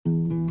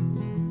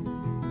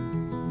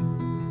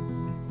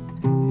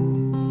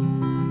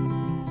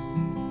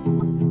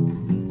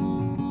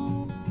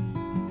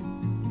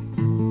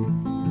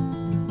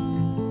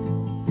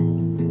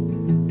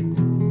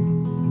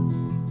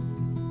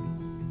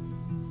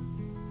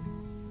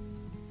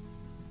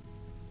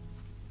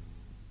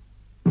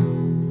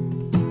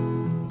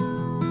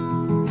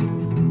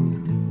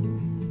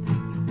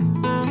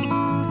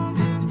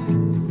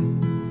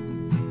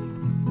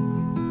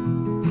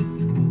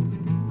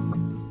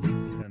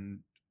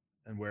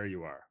where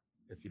you are,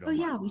 if you don't Oh,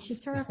 mind. yeah, we should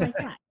start off like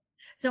that.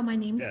 So my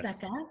name's Yes.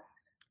 Becca,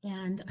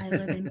 and I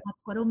live in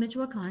Pátzcuaro,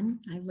 Michoacán.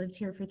 I've lived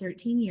here for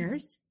 13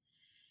 years.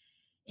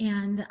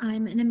 And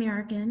I'm an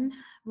American,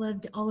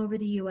 lived all over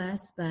the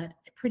US, but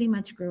I pretty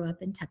much grew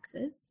up in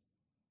Texas.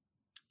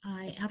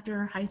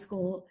 After high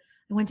school,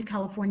 I went to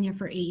California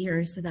for 8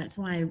 years, so that's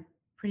why I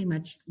pretty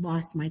much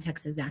lost my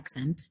Texas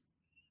accent.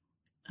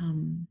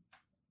 And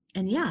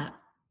yeah,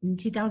 in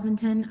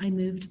 2010, I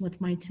moved with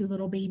my 2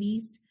 little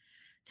babies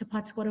to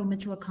Pátzcuaro,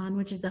 Michoacán,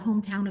 which is the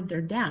hometown of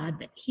their dad,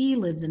 but he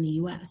lives in the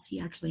US. He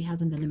actually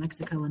hasn't been to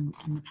Mexico in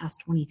the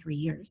past 23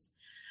 years.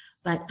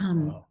 But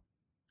Wow.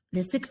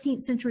 the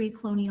 16th century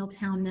colonial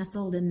town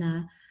nestled in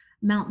the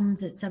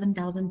mountains at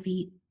 7,000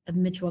 feet of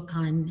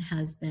Michoacan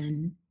has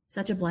been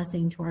such a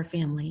blessing to our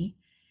family.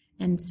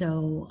 And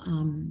so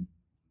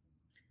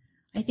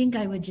I think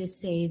I would just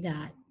say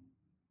that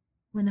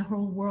when the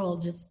whole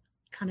world just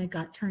kind of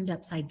got turned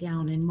upside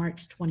down in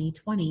March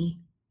 2020,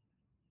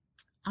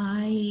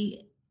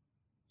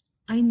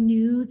 I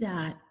knew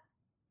that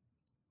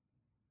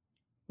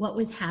what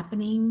was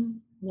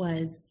happening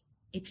was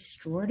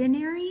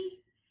extraordinary,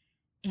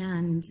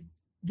 and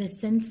the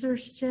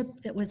censorship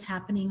that was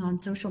happening on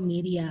social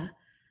media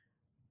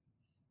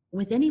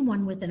with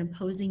anyone with an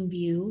opposing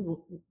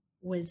view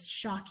was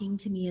shocking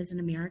to me as an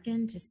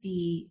American, to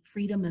see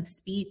freedom of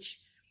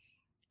speech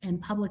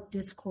and public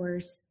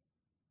discourse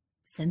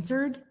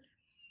censored.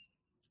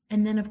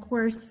 And then, of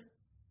course,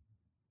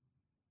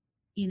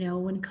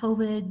 when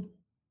COVID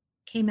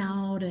came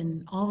out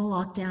and all the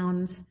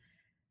lockdowns,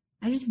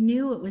 I just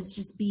knew it was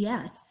just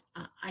BS.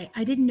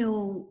 I didn't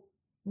know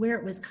where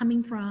it was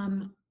coming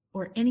from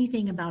or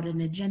anything about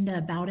an agenda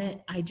about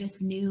it. I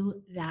just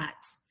knew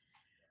that,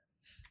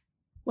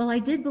 well, I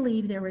did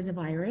believe there was a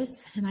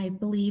virus, and I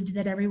believed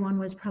that everyone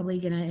was probably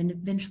going to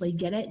eventually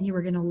get it and you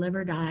were going to live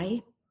or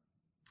die.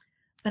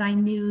 But I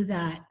knew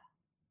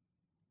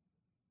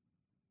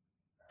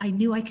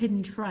I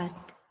couldn't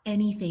trust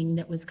anything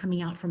that was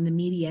coming out from the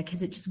media,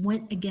 because it just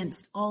went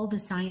against all the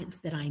science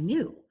that I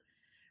knew,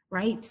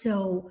 right?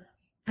 So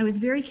I was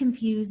very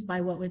confused by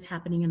what was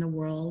happening in the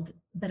world,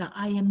 but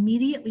I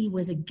immediately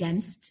was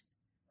against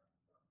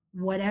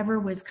whatever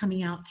was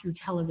coming out through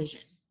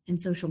television and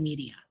social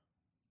media.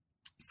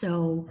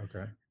 So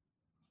Okay.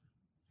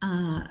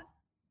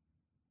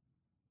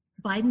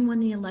 Biden won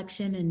the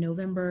election in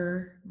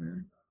November,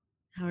 or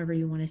however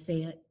you want to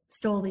say it,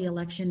 stole the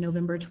election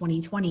November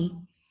 2020.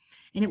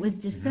 And it was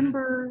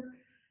December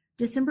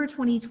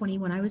 2020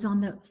 when I was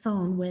on the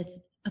phone with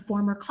a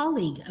former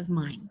colleague of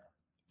mine,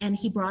 and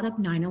he brought up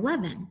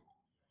 9/11.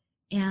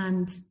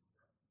 And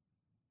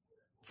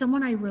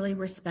someone I really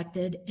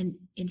respected, and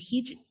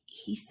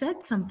he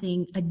said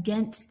something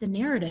against the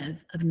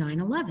narrative of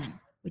 9/11,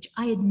 which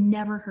I had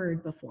never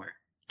heard before,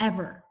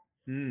 ever.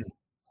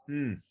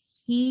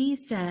 He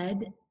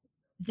said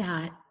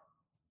that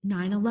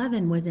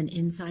 9/11 was an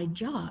inside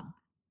job.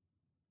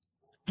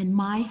 And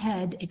my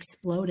head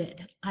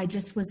exploded. I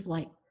just was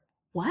like,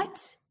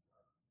 what?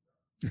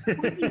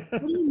 What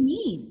do you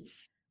mean?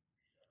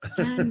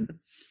 And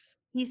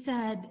he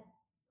said,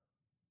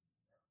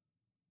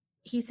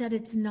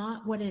 it's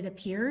not what it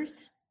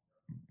appears.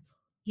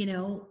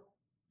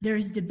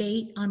 There's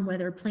debate on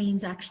whether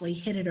planes actually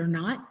hit it or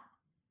not.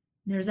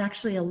 There's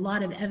actually a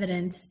lot of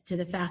evidence to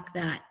the fact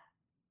that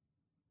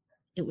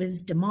it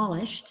was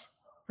demolished,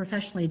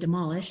 professionally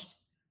demolished.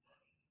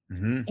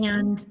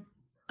 And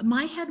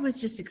my head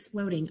was just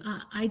exploding.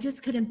 I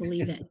just couldn't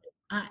believe it.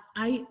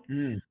 I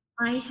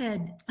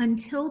had,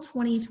 until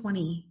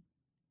 2020,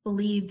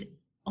 believed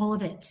all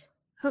of it,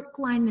 hook,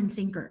 line, and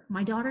sinker.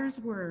 My daughters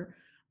were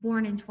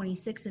born in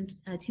 2006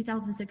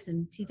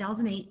 and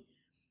 2008.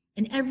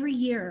 And every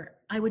year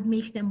I would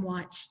make them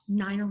watch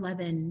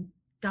 9/11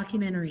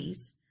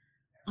 documentaries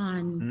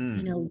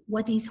on,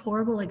 what these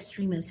horrible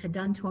extremists had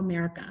done to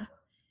America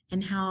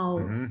and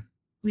how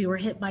we were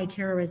hit by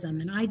terrorism.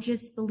 And I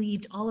just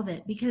believed all of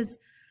it because,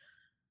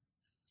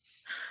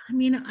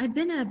 I've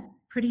been a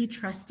pretty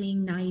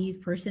trusting,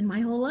 naive person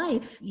my whole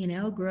life,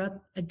 grew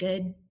up a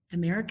good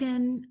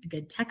American, a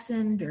good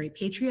Texan, very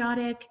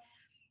patriotic,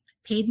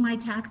 paid my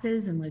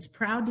taxes and was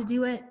proud to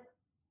do it.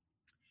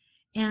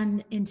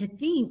 And to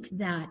think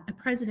that a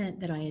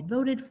president that I had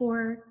voted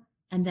for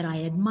and that I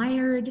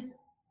admired,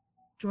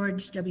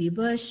 George W.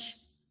 Bush,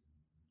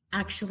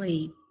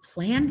 actually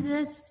planned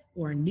this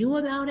or knew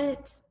about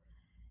it,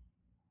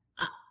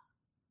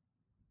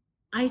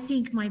 I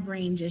think my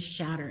brain just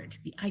shattered.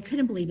 I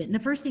couldn't believe it. And the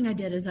first thing I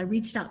did is I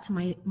reached out to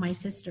my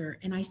sister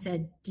and I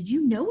said, did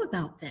you know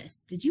about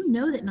this? Did you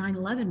know that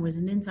 9/11 was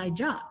an inside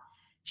job?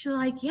 She's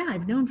like, yeah,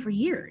 I've known for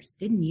years.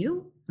 Didn't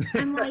you?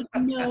 I'm like,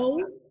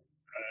 no.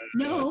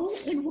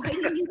 And why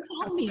didn't you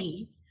call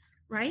me?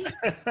 Right?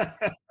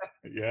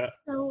 Yeah.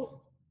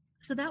 So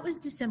that was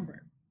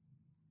December.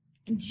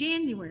 In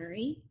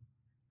January,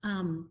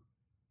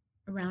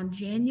 around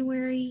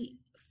January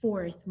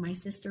 4th, my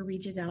sister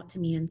reaches out to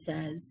me and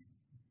says,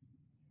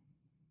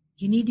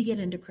 you need to get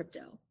into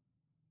crypto.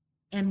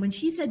 And when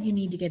she said you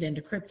need to get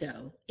into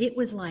crypto, it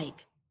was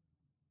like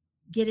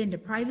get into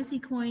privacy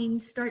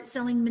coins, start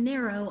selling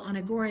Monero on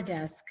Agora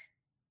Desk,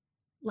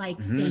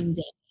 like same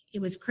day.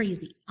 It was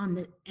crazy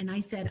and I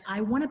said,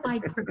 I want to buy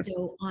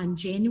crypto on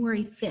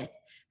January 5th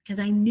because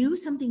I knew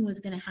something was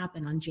going to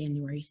happen on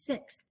January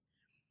 6th,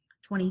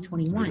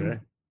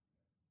 2021.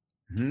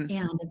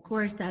 And of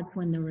course, that's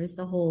when there was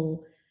the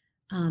whole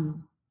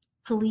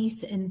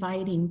police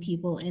inviting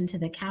people into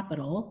the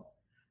Capitol.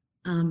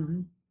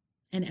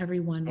 And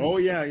everyone. Oh,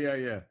 yeah.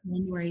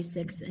 January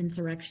 6th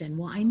insurrection.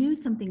 Well, I knew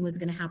something was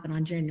going to happen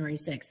on January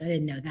 6th. I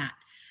didn't know that.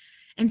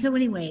 And so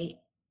anyway,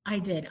 I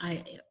did.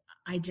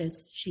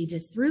 She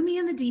just threw me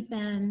in the deep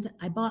end.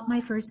 I bought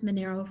my first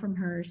Monero from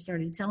her,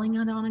 started selling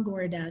it on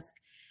Agora Desk.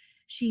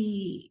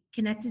 She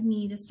connected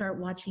me to start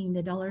watching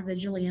The Dollar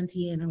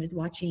Vigilante, and I was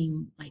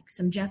watching like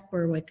some Jeff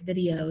Berwick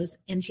videos.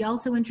 And she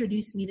also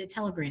introduced me to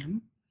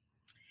Telegram.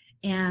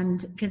 And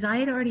because I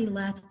had already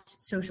left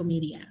social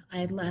media, I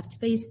had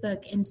left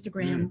Facebook,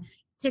 Instagram,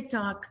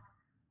 TikTok,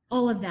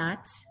 all of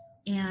that,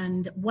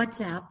 and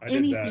WhatsApp,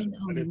 anything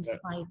owned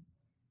by.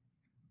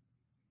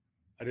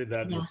 I did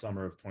that in the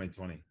summer of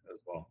 2020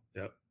 as well.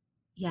 Yep.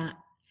 Yeah.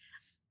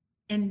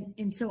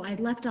 And so I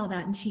left all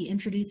that, and she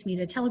introduced me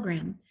to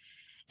Telegram.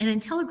 And in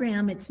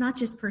Telegram, it's not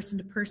just person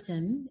to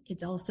person,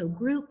 it's also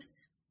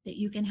groups that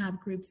you can have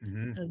groups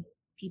of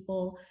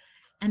people.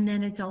 And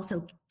then it's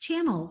also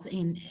channels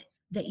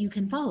that you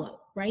can follow,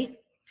 right?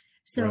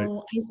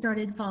 So I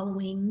started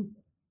following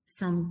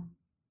some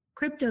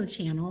crypto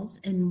channels,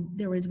 and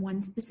there was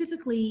one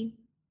specifically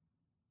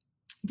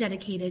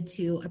dedicated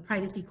to a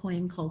privacy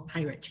coin called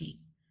Pirate Chain.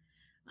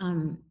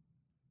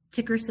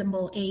 Ticker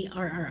symbol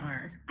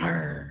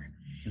ARRR.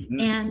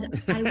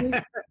 And I was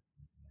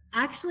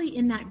actually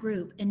in that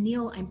group, and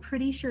Neil, I'm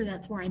pretty sure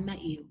that's where I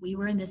met you. We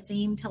were in the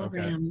same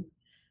Telegram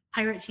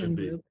Pirate Chain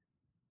group.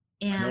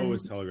 And I know it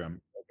was Telegram.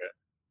 Okay.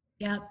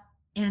 Yep.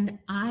 And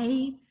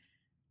I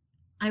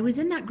was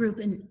in that group,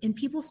 and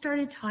people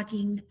started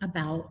talking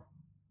about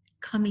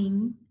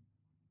coming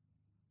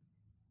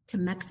to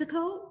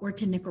Mexico or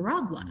to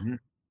Nicaragua,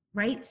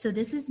 right? So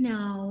this is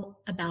now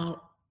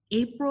about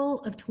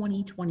April of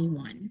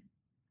 2021.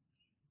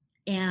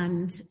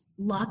 And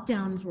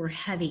lockdowns were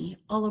heavy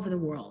all over the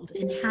world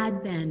and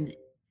had been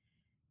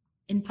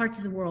in parts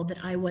of the world that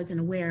I wasn't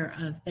aware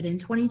of. But in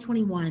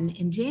 2021,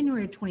 in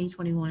January of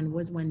 2021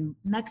 was when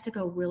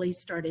Mexico really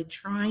started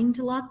trying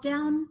to lock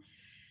down.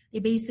 They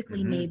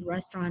basically made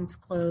restaurants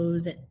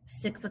close at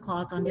 6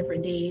 o'clock on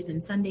different days,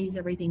 and Sundays,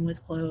 everything was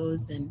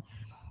closed. And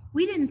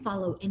we didn't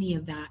follow any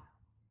of that.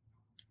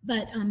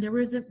 But there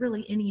wasn't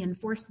really any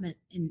enforcement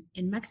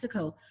in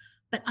Mexico.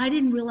 But I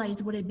didn't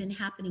realize what had been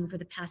happening for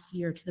the past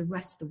year to the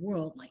rest of the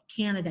world, like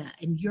Canada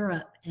and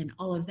Europe and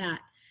all of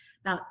that,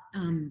 about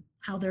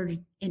how they're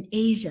in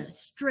Asia,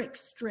 strict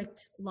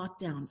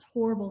lockdowns,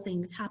 horrible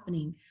things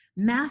happening,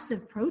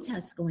 massive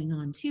protests going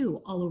on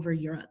too, all over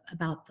Europe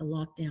about the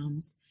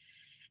lockdowns.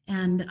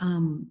 And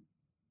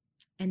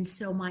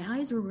so my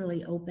eyes were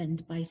really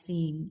opened by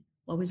seeing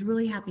what was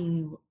really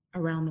happening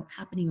around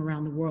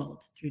the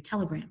world through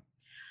Telegram.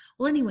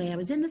 Well, anyway, I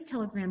was in this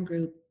Telegram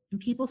group, and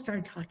people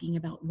started talking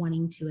about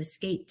wanting to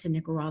escape to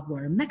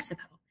Nicaragua or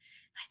Mexico.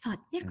 I thought,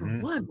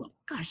 Nicaragua,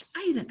 gosh,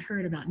 I haven't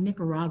heard about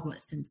Nicaragua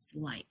since the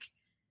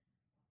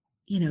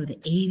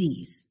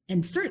 80s.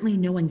 And certainly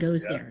no one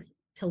goes there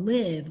to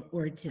live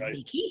or to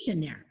vacation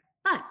there.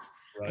 But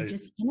I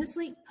just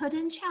innocently put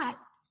in chat,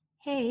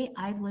 hey,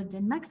 I've lived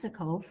in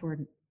Mexico for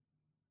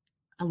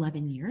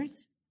 11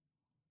 years.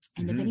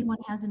 And if anyone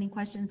has any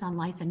questions on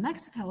life in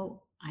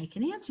Mexico, I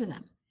can answer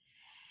them.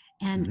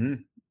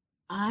 And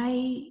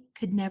I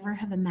could never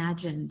have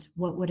imagined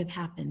what would have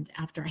happened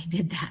after I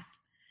did that,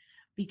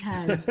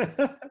 because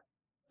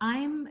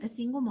I'm a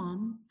single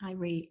mom. I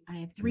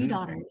have 3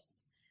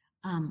 daughters.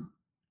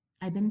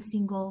 I've been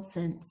single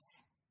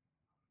since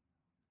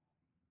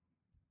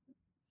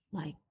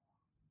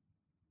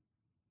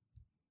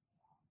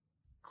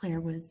Claire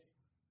was,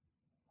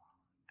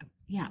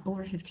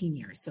 over 15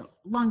 years. So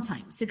long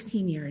time,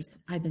 16 years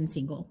I've been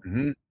single.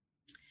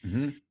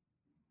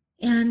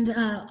 And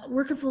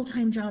work a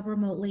full-time job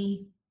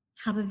remotely,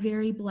 have a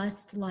very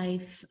blessed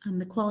life.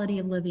 The quality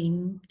of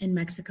living in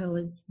Mexico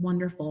is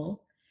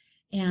wonderful.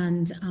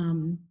 And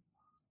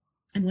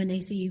when they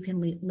say you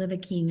can live a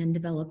king in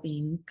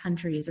developing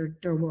countries or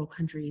third world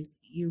countries,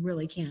 you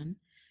really can.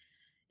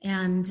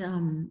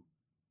 And,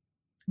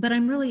 but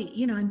I'm really,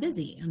 I'm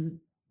busy. I'm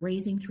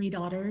raising 3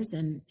 daughters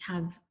and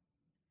have,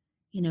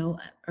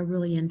 a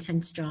really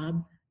intense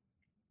job.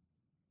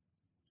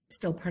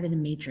 Still part of the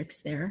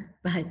matrix there,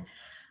 but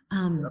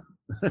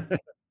what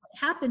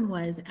happened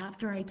was,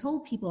 after I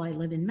told people I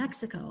live in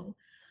Mexico,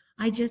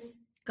 I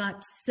just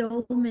got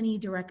so many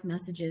direct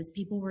messages.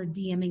 People were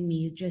DMing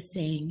me just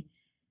saying,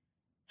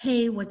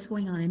 hey, what's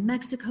going on in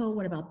Mexico?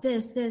 What about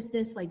this?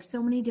 Like,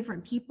 so many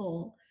different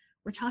people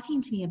were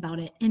talking to me about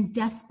it and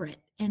desperate.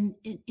 And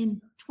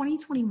in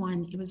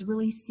 2021, it was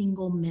really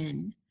single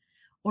men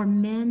or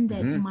men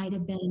that might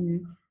have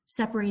been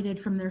separated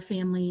from their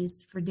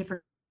families for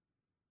different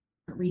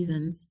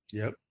reasons.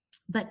 Yep.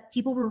 But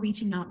people were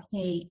reaching out to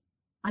say,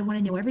 I want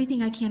to know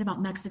everything I can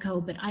about Mexico,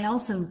 but I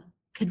also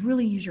could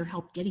really use your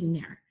help getting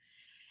there.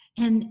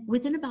 And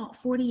within about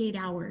 48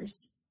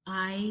 hours,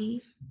 my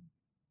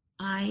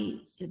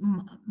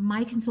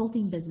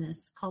consulting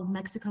business called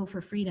Mexico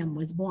for Freedom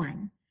was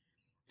born.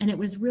 And it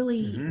was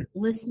really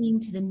listening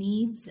to the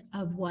needs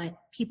of what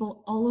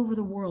people all over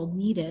the world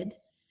needed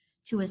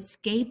to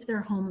escape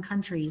their home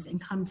countries and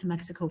come to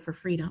Mexico for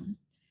freedom.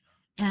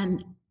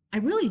 And I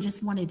really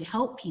just wanted to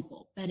help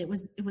people, but it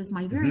was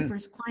my very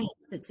first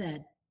clients that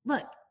said,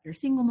 look, you're a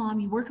single mom,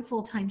 you work a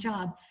full-time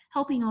job,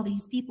 helping all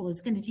these people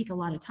is going to take a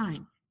lot of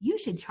time. You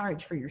should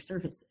charge for your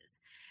services.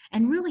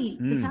 And really,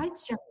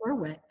 besides Jeff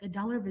Berwick, the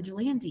dollar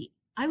vigilante,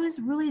 I was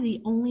really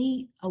the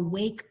only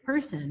awake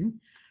person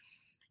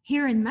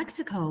here in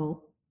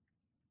Mexico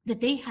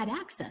that they had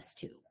access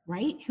to,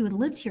 right? Who had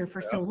lived here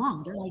for so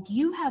long. They're like,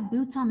 you have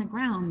boots on the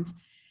ground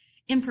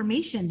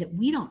information that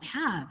we don't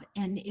have.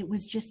 And it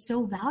was just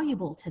so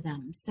valuable to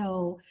them.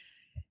 So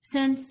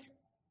since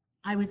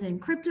I was in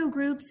crypto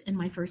groups and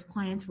my first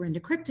clients were into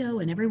crypto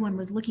and everyone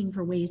was looking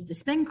for ways to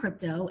spend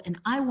crypto, and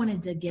I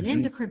wanted to get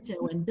into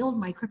crypto and build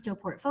my crypto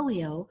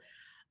portfolio.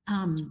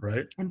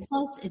 Right. And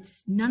plus,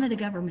 it's none of the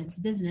government's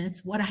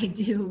business what I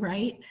do,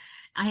 right?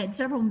 I had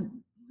several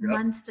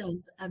months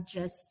of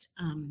just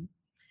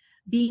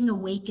being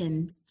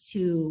awakened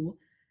to,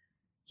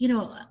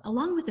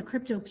 along with the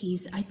crypto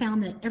piece, I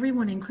found that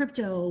everyone in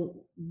crypto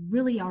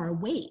really are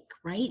awake,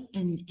 right?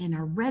 And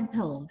are red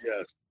pilled.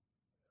 Yes.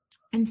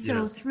 And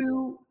so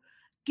through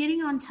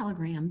getting on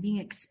Telegram, being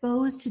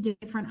exposed to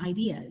different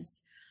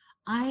ideas,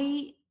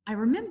 I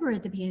remember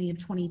at the beginning of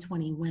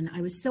 2020 when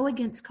I was so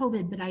against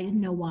COVID, but I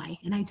didn't know why.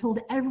 And I told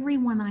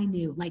everyone I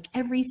knew, like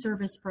every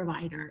service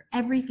provider,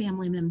 every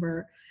family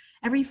member,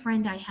 every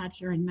friend I had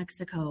here in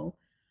Mexico,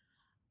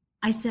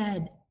 I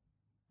said,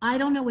 I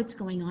don't know what's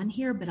going on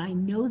here, but I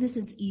know this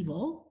is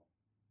evil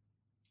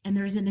and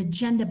there's an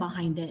agenda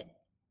behind it.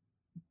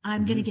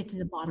 I'm going to get to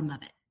the bottom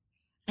of it.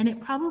 And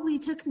it probably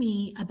took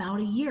me about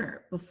a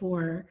year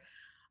before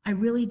I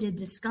really did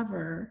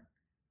discover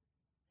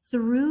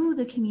through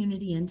the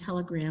community in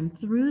Telegram,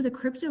 through the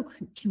crypto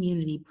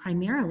community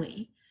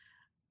primarily,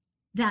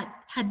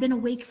 that had been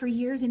awake for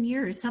years and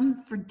years, some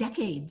for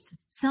decades.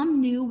 Some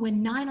knew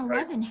when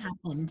 9/11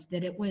 happened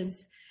that it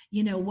was,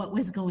 what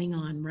was going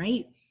on,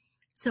 right?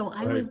 So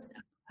I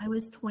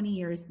was 20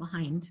 years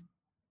behind.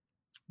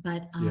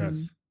 But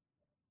yes.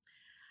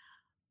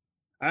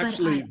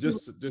 Actually,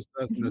 just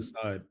as an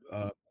aside,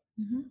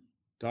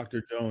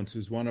 Dr. Jones,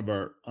 who's one of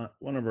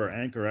our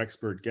anchor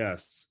expert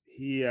guests,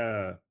 he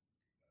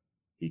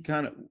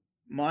kind of,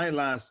 my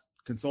last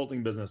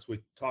consulting business, we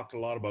talked a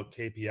lot about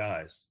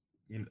KPIs.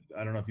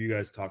 I don't know if you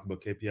guys talk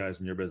about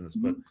KPIs in your business,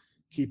 but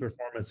key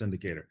performance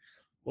indicator.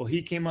 Well,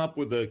 he came up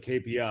with a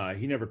KPI.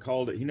 He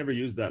never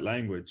used that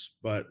language,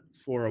 but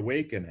for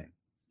awakening.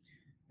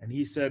 And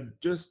he said,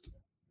 just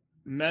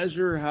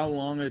measure how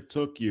long it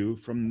took you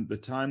from the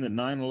time that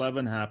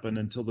 9/11 happened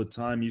until the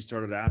time you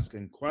started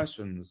asking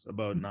questions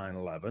about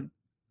 9/11.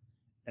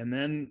 And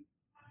then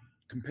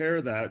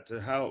compare that to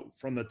how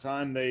from the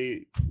time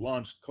they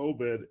launched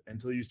COVID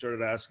until you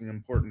started asking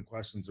important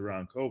questions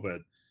around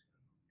COVID.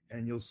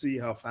 And you'll see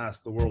how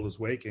fast the world is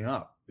waking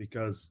up,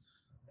 because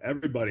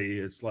everybody,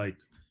 it's like,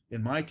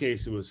 in my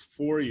case, it was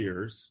 4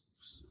 years,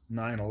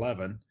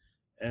 9/11.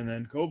 And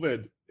then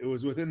COVID, it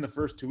was within the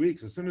first 2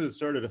 weeks. As soon as it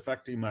started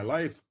affecting my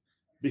life,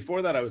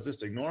 before that, I was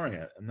just ignoring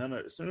it. And then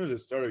as soon as it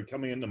started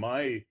coming into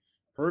my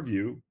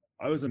purview,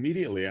 I was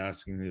immediately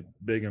asking the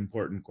big,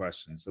 important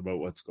questions about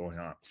what's going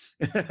on.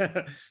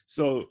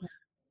 So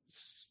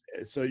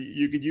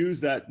you could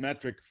use that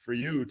metric for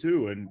you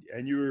too.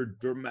 And you were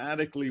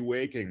dramatically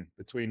waking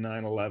between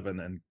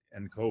 9/11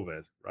 and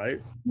COVID,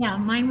 right? Yeah,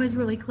 mine was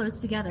really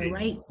close together,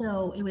 right?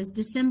 So it was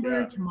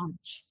December to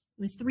March.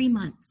 It was 3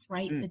 months,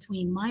 right?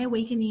 Between my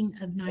awakening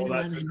of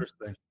 9/11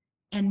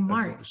 and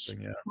March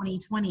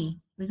 2020.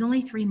 It was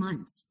only 3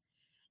 months.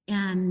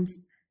 And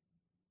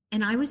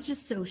I was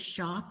just so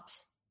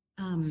shocked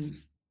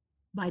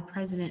by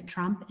President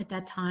Trump at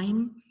that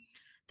time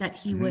that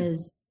he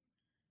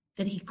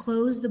that he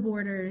closed the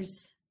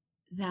borders,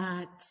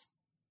 that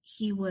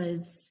he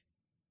was,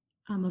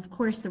 of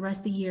course, the rest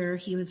of the year,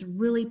 he was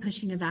really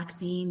pushing a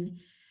vaccine.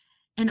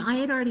 And I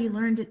had already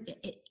learned,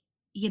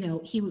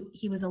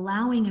 he was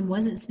allowing and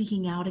wasn't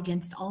speaking out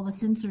against all the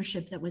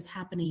censorship that was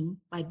happening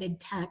by big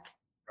tech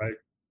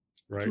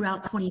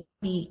throughout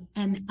 2020.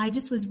 And I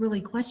just was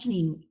really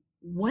questioning,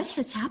 what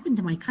has happened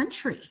to my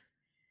country?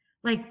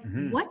 Like,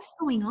 what's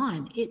going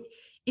on?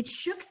 It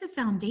shook the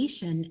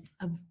foundation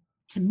of,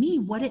 to me,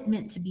 what it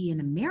meant to be an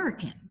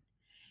American.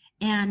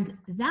 And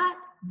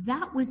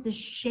that was the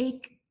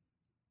shake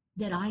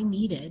that I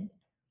needed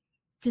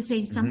to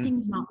say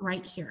something's not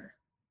right here,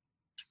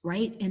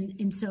 right?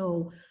 And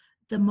so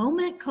the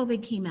moment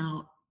COVID came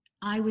out,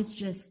 I was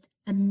just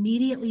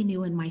immediately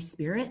knew in my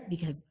spirit,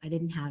 because I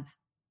didn't have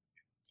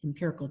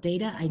empirical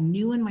data. I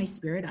knew in my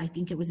spirit, I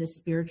think it was a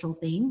spiritual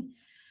thing,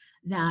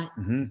 that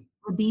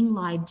we're being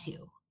lied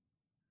to.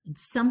 And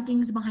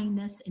something's behind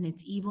this and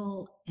it's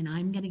evil, and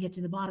I'm going to get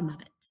to the bottom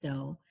of it.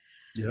 So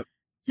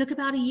Took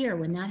about a year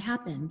when that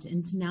happened.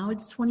 And so now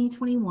it's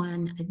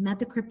 2021. I've met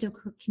the crypto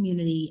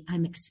community.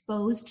 I'm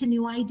exposed to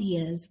new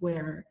ideas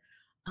where,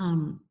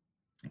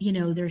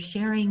 they're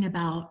sharing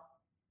about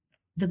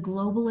the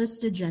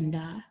globalist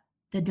agenda,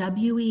 the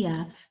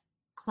WEF,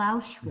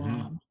 Klaus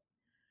Schwab,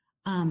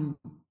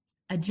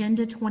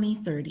 Agenda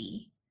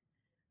 2030,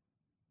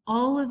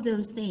 all of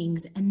those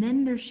things. And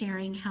then they're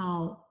sharing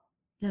how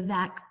the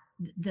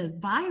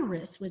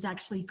virus was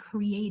actually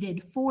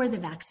created for the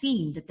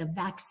vaccine, that the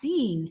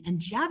vaccine and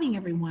jabbing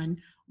everyone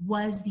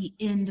was the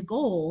end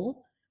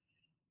goal,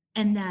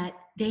 and that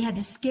they had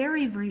to scare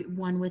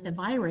everyone with a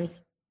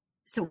virus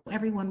so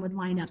everyone would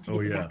line up to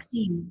get the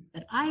vaccine.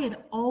 But I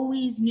had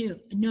always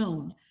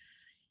known,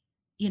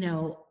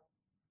 and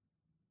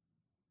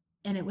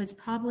it was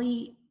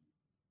probably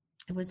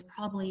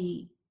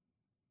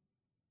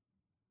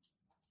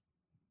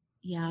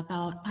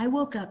I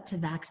woke up to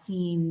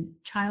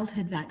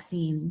childhood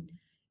vaccine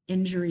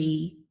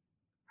injury,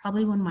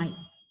 probably when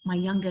my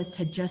youngest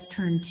had just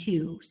turned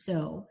 2.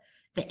 So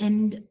the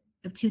end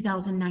of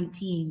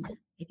 2019, I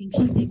think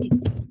she did get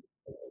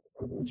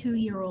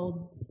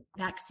 2-year-old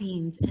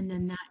vaccines. And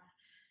then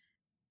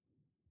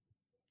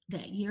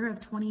that year of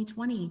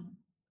 2020,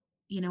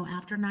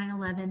 after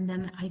 9/11,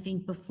 then I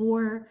think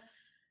before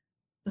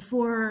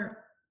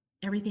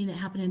everything that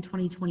happened in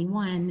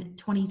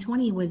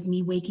 2020 was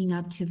me waking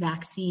up to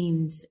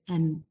vaccines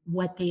and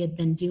what they had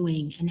been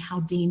doing and how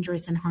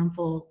dangerous and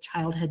harmful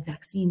childhood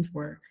vaccines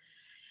were.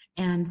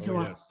 And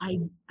so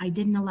I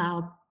didn't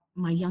allow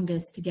my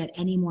youngest to get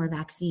any more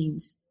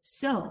vaccines.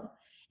 So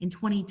in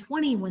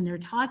 2020, when they're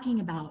talking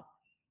about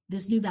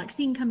this new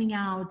vaccine coming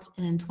out,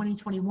 and in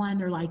 2021,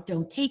 they're like,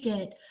 don't take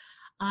it,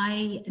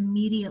 I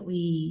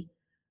immediately,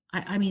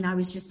 I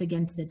was just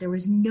against it. There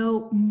was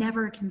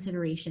never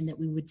consideration that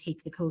we would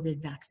take the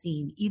COVID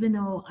vaccine, even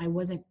though I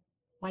wasn't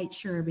quite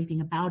sure everything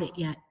about it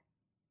yet.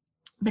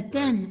 But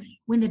then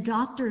when the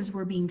doctors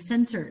were being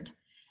censored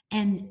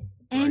and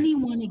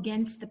anyone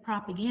against the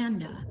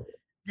propaganda,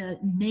 the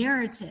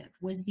narrative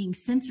was being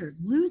censored,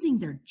 losing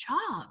their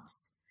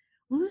jobs,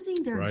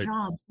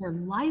 their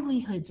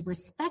livelihoods,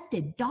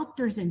 respected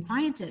doctors and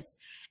scientists.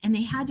 And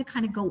they had to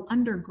kind of go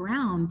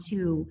underground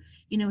to,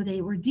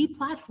 they were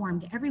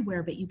deplatformed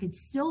everywhere, but you could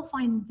still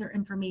find their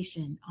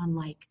information on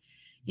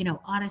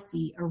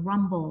Odyssey or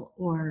Rumble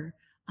or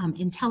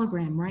in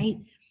Telegram, right?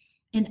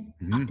 And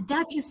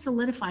that just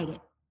solidified it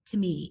to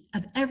me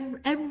of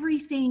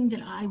everything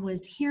that I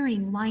was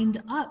hearing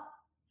lined up,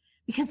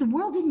 because the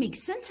world didn't make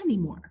sense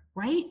anymore,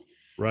 right?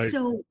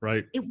 So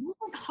it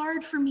wasn't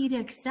hard for me to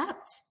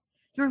accept.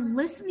 You're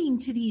listening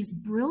to these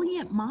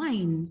brilliant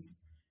minds,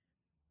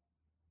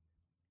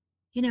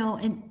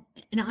 and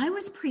I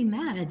was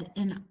pre-med,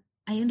 and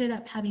I ended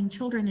up having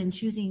children and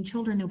choosing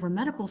children over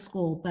medical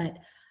school, but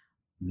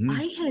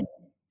I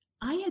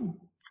had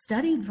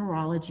studied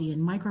virology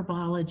and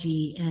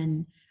microbiology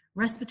and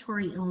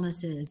respiratory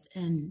illnesses,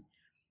 and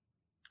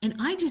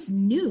I just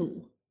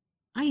knew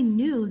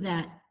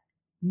that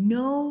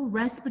no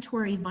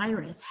respiratory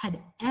virus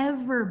had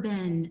ever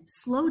been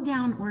slowed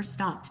down or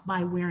stopped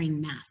by wearing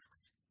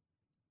masks,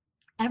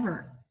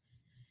 ever.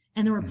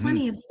 And there were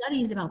plenty of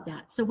studies about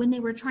that. So when they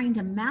were trying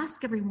to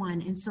mask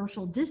everyone and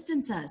social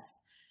distance us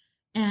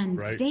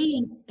and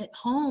stay at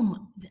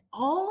home,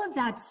 all of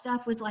that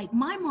stuff was like,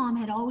 my mom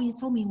had always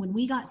told me when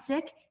we got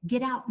sick,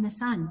 get out in the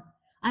sun.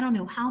 I don't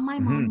know how my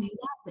mom knew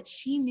that, but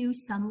she knew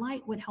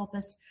sunlight would help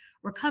us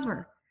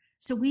recover.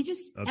 So we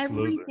just,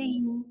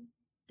 everything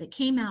that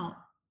came out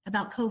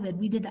about COVID,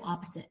 we did the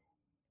opposite.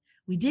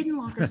 We didn't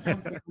lock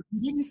ourselves down. We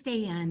didn't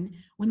stay in.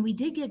 When we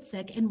did get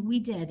sick, and we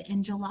did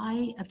in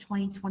July of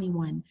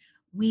 2021,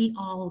 we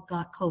all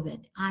got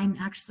COVID. I'm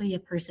actually a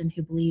person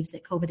who believes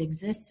that COVID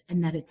exists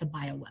and that it's a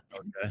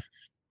bioweapon.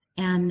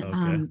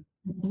 And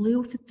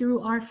blew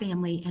through our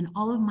family and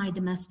all of my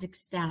domestic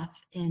staff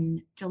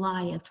in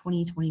July of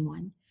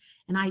 2021.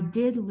 And I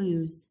did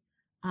lose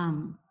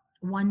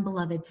one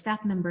beloved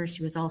staff member.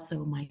 She was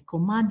also my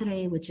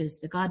comadre, which is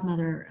the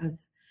godmother of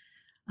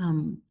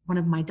one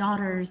of my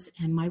daughters,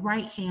 and my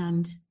right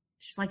hand.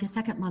 She's like a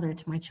second mother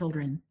to my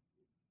children.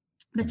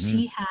 But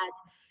she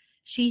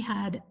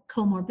had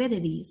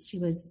comorbidities. She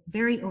was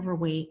very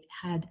overweight,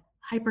 had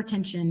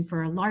hypertension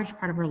for a large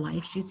part of her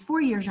life. She's 4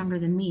 years younger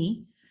than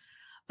me.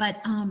 But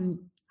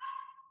and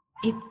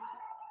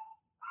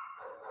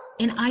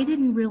I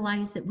didn't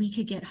realize that we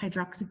could get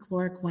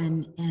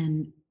hydroxychloroquine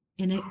and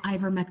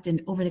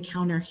ivermectin over the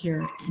counter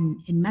here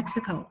in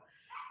Mexico.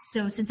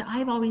 So since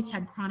I've always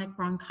had chronic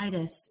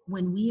bronchitis,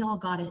 when we all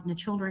got it and the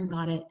children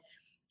got it,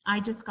 I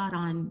just got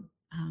on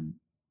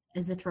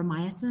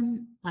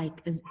azithromycin,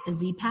 like a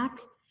Z-Pack.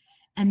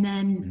 And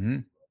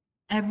then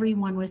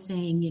everyone was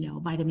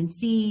saying, vitamin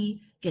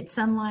C, get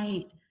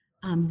sunlight,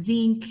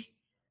 zinc,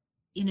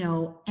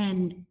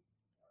 and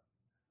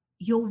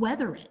you'll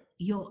weather it.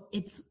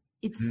 It's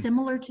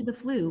similar to the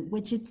flu,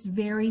 which it's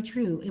very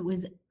true. It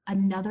was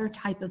another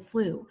type of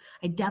flu.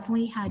 I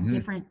definitely had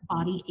different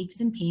body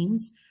aches and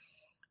pains.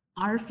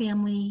 Our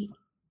family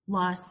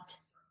lost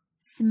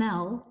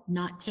smell,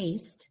 not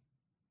taste.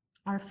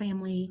 Our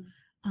family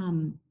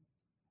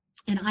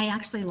And I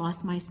actually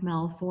lost my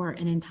smell for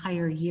an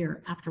entire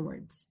year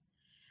afterwards.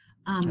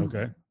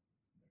 Okay.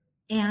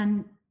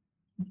 And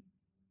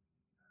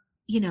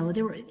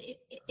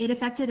it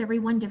affected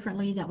everyone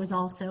differently. That was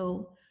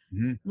also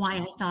why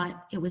I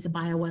thought it was a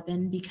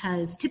bioweapon,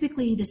 because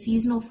typically the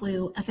seasonal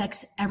flu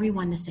affects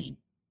everyone the same,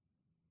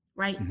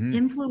 right?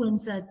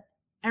 Influenza,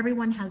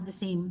 everyone has the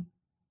same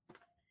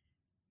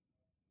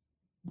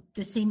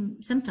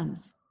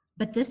symptoms,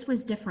 but this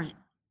was different.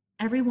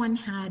 Everyone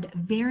had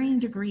varying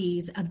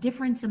degrees of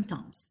different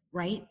symptoms,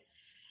 right?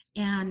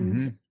 And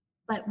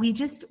but we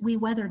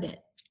weathered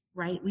it,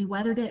 right? We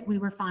weathered it. We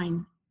were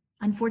fine.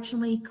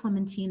 Unfortunately,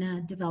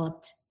 Clementina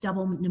developed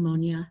double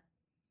pneumonia,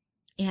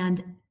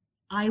 and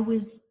I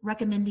was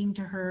recommending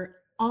to her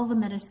all the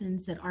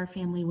medicines that our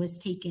family was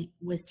taking,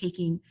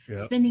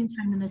 spending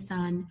time in the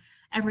sun,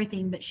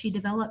 everything, but she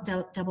developed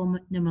double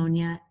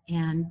pneumonia,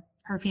 and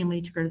her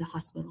family took her to the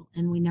hospital,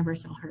 and we never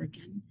saw her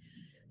again.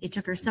 They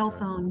took her cell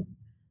phone.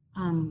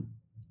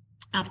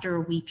 After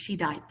a week, she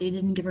died. They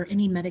didn't give her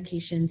any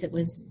medications. It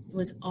was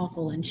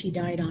awful, and she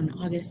died on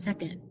August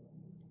 2nd,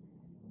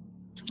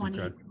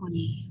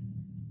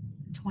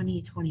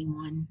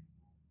 2021.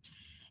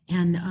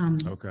 And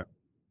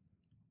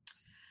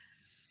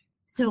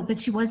so, but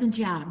she wasn't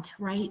jabbed,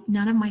 right?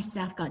 None of my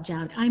staff got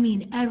jabbed. I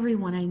mean,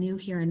 everyone I knew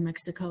here in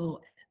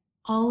Mexico,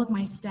 all of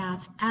my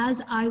staff,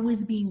 as I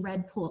was being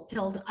red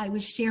pilled, I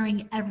was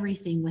sharing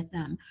everything with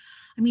them.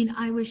 I mean,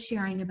 I was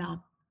sharing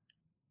about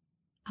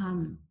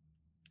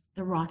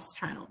the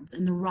Rothschilds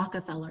and the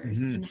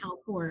Rockefellers and how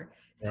for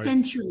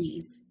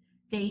centuries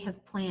they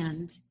have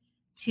planned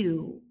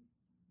to,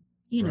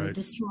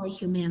 destroy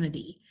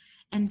humanity.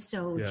 And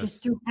so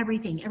just through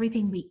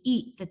everything we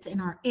eat, that's in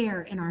our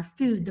air, in our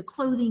food, the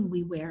clothing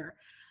we wear,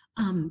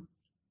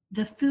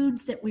 the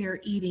foods that we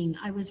are eating,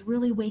 I was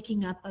really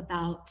waking up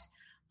about.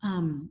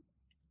 And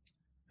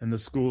the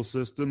school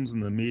systems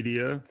and the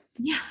media.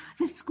 Yeah,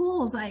 the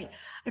schools. I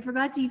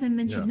forgot to even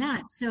mention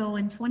that. So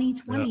in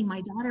 2020, my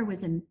daughter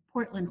was in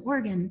Portland,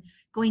 Oregon,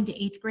 going to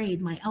 8th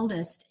grade, my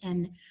eldest,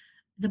 and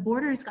the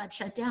borders got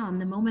shut down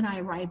the moment I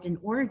arrived in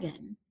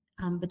Oregon,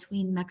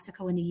 between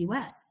Mexico and the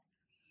U.S.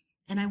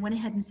 And I went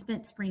ahead and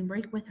spent spring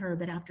break with her.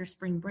 But after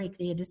spring break,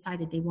 they had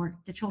decided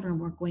the children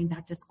weren't going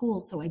back to school.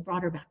 So I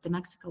brought her back to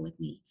Mexico with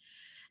me.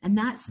 And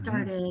that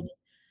started,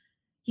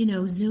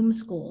 Zoom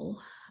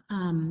school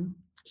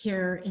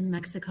here in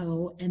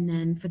Mexico. And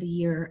then for the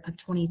year of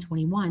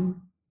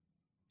 2021,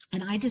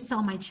 and I just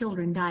saw my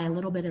children die a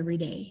little bit every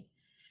day.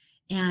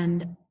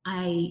 And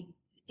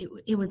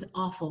it was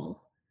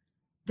awful.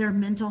 Their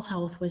mental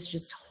health was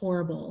just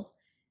horrible.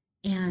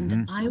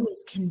 And I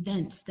was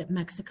convinced that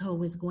Mexico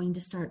was going to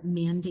start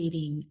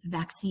mandating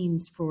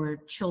vaccines for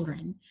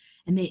children.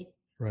 And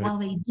while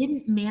they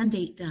didn't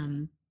mandate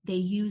them, they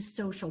used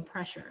social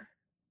pressure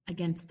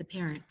against the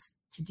parents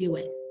to do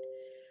it.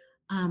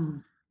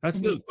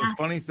 That's the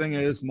funny thing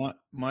is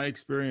my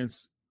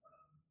experience,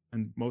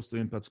 and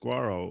mostly in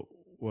Pátzcuaro,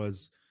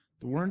 was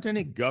there weren't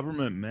any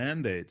government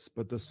mandates,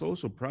 but the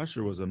social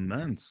pressure was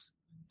immense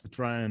to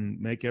try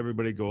and make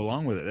everybody go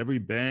along with it. Every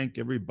bank,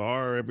 every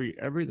bar,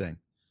 everything.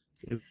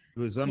 It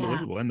was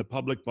unbelievable. And the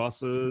public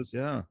buses,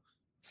 and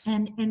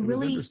it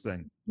really was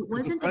interesting.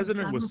 The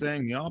president was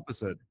saying the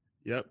opposite.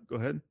 Yep, go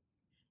ahead.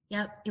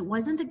 Yep, it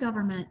wasn't the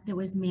government that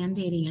was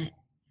mandating it,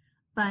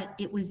 but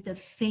it was the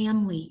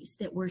families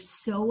that were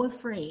so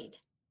afraid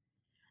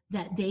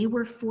that they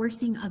were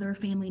forcing other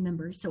family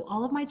members. So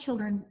all of my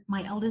children,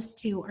 my eldest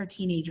two are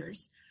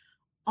teenagers,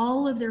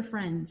 all of their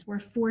friends were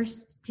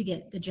forced to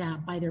get the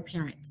jab by their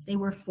parents. They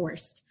were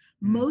forced.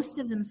 Most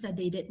of them said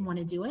they didn't want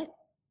to do it.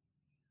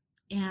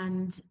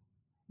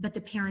 But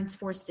the parents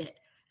forced it.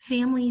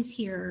 Families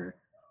here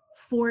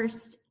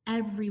forced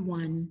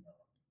everyone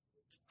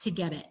to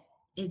get it.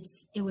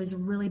 It was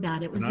really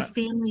bad. It was the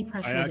family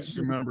pressure.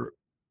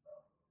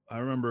 I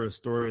remember a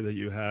story that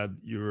you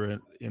were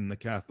in the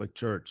Catholic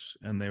Church,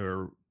 and they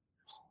were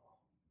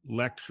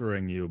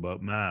lecturing you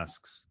about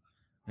masks,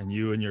 and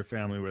you and your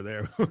family were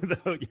there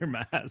without your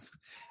masks,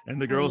 and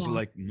the girls were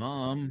like,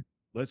 "Mom,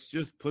 let's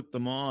just put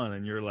them on."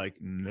 And you're like,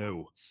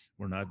 "No,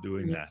 we're not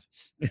doing that."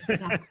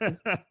 Exactly.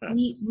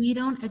 we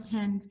don't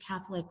attend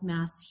Catholic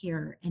Mass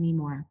here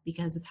anymore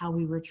because of how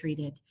we were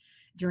treated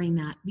during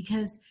that.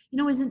 Because,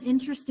 it was an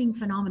interesting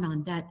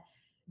phenomenon that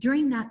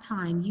during that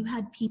time, you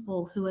had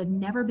people who had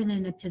never been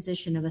in a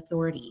position of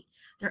authority.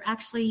 They're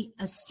actually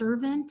a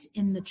servant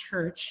in the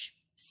church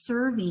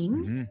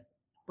serving,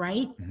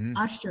 right?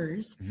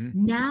 Ushers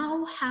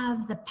now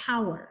have the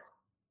power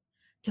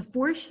to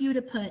force you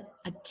to put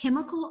a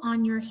chemical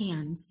on your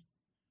hands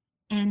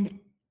and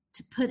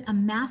to put a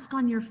mask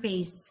on your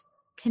face,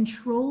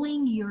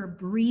 controlling your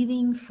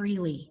breathing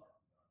freely.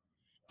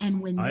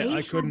 And when they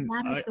had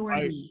that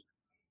authority,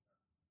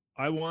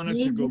 I wanted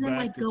to go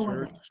back to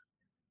church.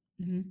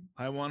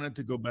 I wanted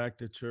to go back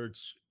to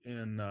church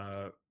in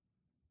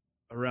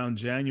around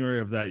January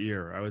of that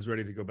year. I was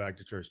ready to go back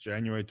to church,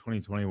 January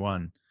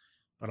 2021,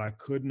 but I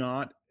could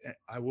not.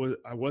 I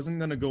wasn't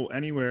going to go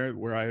anywhere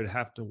where I would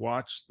have to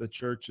watch the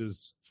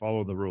churches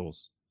follow the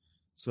rules.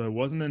 So it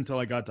wasn't until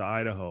I got to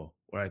Idaho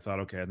where I thought,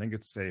 okay, I think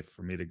it's safe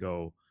for me to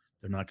go.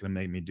 They're not going to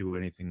make me do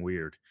anything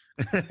weird.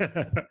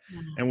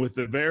 And with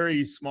the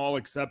very small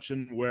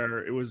exception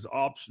where it was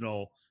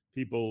optional,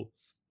 people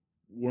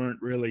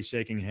weren't really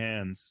shaking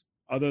hands.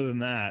 Other than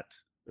that,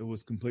 it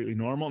was completely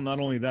normal. Not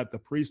only that, the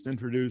priest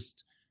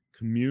introduced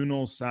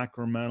communal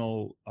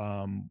sacramental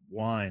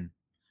wine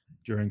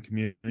during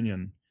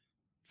communion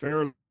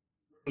fairly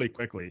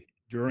quickly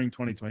during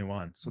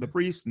 2021. So the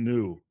priest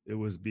knew it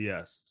was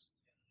BS.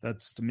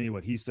 That's to me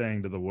what he's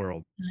saying to the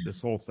world.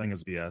 This whole thing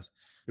is BS.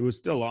 It was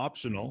still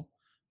optional,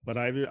 but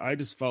I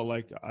just felt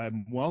like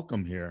I'm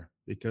welcome here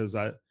because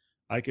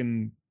I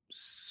can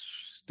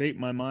state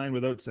my mind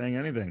without saying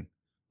anything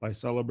by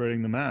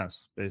celebrating the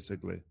mass,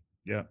 basically.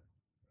 Yeah.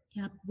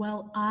 Yeah.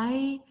 Well,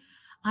 I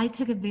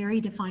took a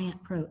very defiant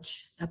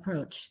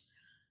approach.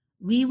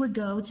 We would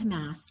go to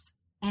mass,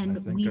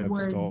 and we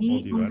were the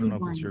only I don't know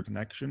if ones. it's your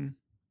connection.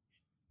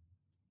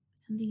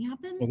 Something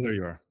happened? Oh, there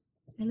you are.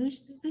 I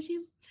lose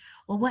you?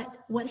 Well,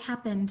 what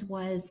happened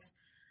was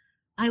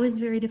I was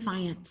very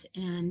defiant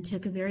and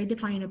took a very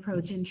defiant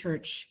approach in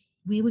church.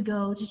 We would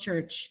go to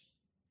church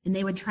and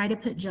they would try to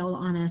put gel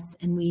on us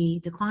and we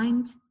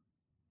declined.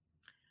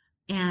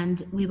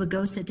 And we would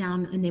go sit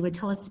down and they would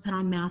tell us to put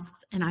on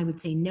masks and I would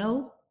say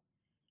no.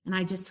 And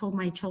I just told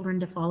my children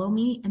to follow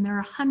me. And there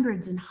are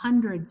hundreds and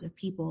hundreds of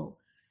people,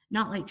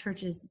 not like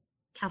churches,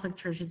 Catholic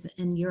churches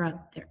in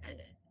Europe.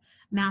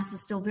 Mass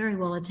is still very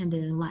well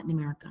attended in Latin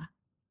America.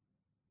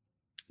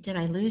 Did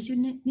I lose you,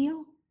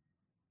 Neil?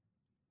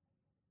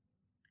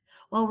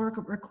 Well, we're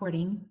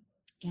recording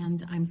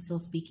and I'm still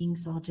speaking,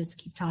 so I'll just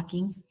keep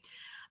talking.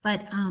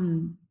 But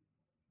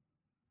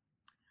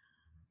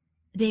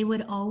they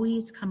would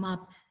always come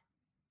up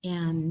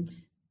and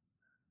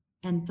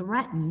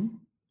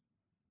threaten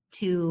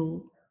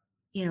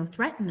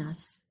threaten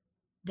us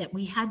that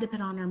we had to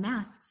put on our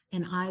masks.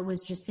 And I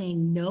was just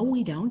saying, no,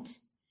 we don't.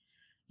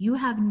 You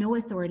have no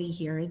authority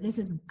here. This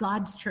is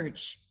God's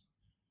church.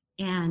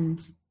 And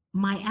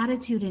my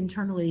attitude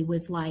internally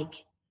was like,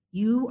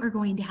 you are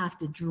going to have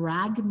to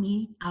drag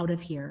me out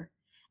of here.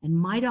 And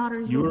my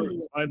daughters were,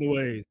 by the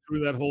way,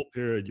 through that whole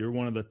period, you're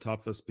one of the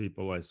toughest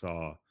people I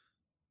saw,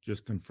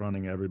 just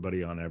confronting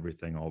everybody on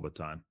everything all the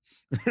time.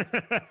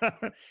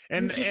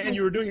 and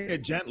you were doing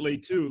it gently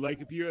too.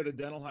 Like if you had a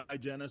dental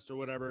hygienist or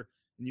whatever,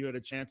 and you had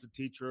a chance to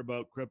teach her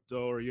about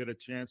crypto or you had a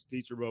chance to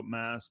teach her about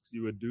masks,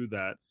 you would do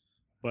that.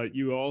 But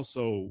you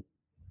also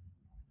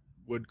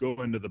would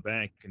go into the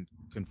bank and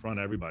confront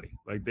everybody.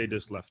 Like they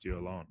just left you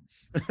alone.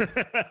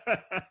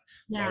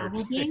 Yeah,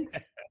 well,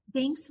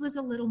 banks was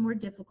a little more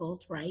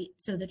difficult, right?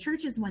 So the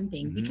church is one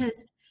thing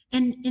because,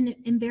 and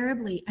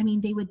invariably, I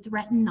mean, they would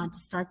threaten not to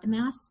start the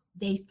mass.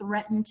 They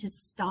threatened to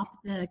stop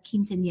the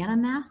quinceañera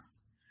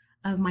mass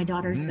of my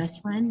daughter's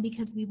best friend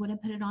because we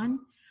wouldn't put it on.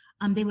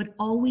 They would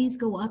always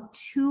go up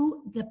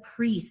to the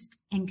priest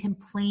and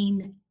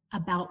complain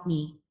about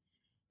me.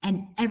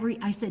 And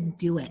I said,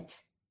 do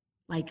it.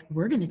 Like,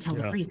 we're going to tell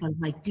the priest. I was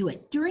like, do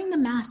it. During the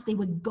mass, they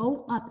would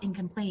go up and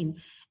complain,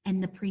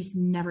 and the priest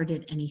never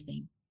did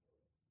anything.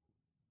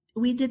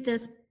 We did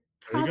this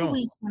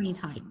probably 20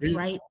 times,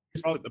 right?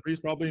 The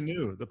priest probably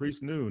knew. The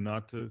priest knew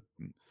not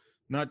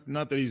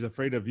that he's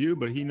afraid of you,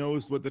 but he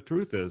knows what the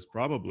truth is,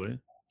 probably.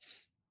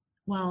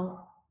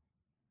 Well,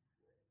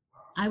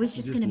 I was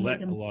just going to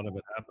let a lot of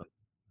it happen.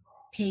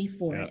 Pay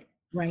for it,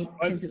 right?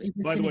 Because it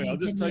was going to be I'll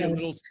just tell you a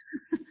little.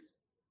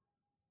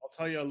 I'll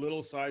tell you a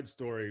little side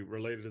story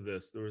related to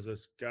this. There was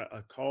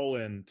a call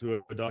in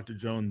to a Dr.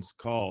 Jones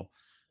call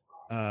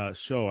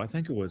show. I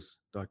think it was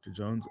Dr.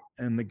 Jones.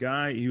 And the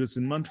guy, he was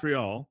in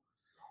Montreal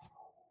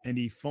and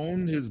he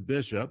phoned his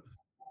bishop.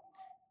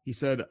 He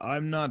said,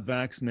 I'm not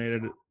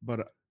vaccinated,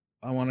 but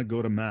I want to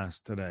go to mass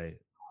today.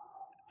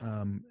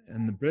 And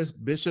the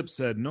bishop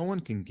said, no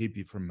one can keep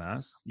you from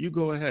mass. You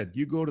go ahead.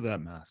 You go to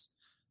that mass.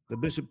 The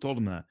bishop told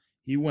him that.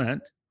 He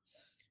went.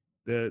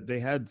 They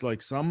had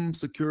like some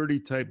security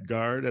type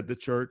guard at the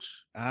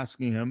church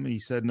asking him. He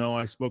said, no,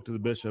 I spoke to the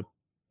bishop.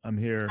 I'm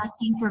here.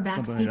 Asking for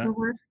vax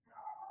paperwork.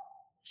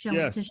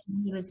 Yes.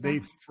 They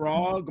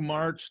frog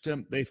marched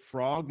him. They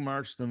frog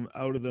marched him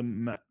out of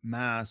the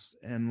mass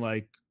and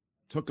like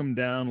took him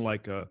down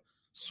like a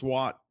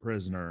SWAT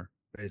prisoner,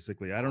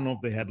 basically. I don't know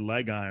if they had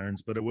leg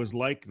irons, but it was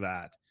like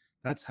that.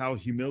 That's how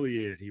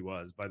humiliated he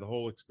was by the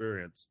whole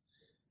experience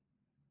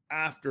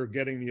after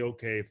getting the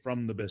okay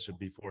from the bishop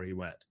before he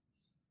went.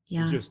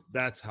 Yeah.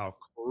 That's how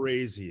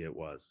crazy it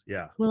was.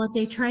 Yeah. Well, if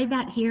they tried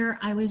that here,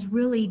 I was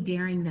really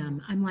daring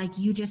them. I'm like,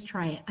 you just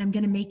try it. I'm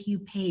going to make you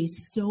pay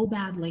so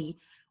badly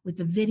with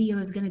the video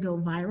is going to go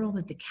viral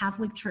that the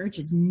Catholic Church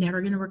is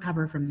never going to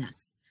recover from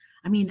this.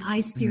 I mean,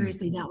 I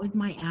seriously, that was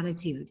my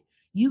attitude.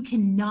 You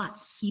cannot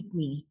keep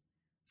me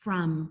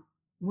from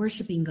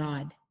worshiping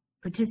God,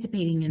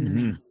 participating in the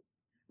mass,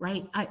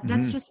 right?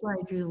 That's just where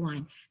I drew the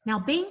line. Now,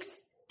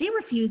 banks, they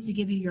refuse to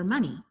give you your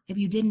money if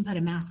you didn't put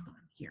a mask on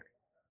here.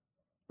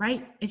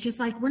 Right? It's just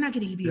like, we're not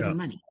going to give you your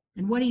money.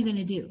 And what are you going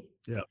to do?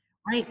 Yeah.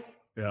 Right?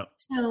 Yeah.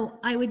 So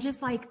I would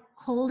just like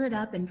hold it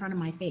up in front of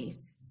my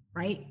face.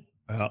 Right?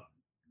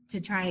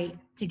 to try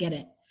to get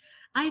it.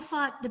 I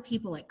fought the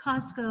people at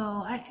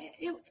Costco.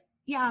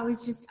 I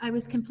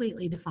was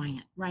completely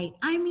defiant, right?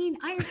 I mean,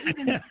 I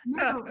even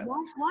remember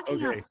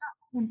walking outside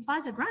in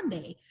Plaza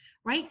Grande,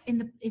 right?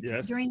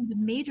 During the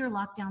major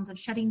lockdowns of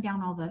shutting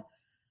down all the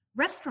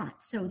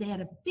restaurants. So they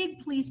had a big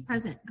police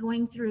presence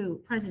going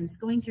through,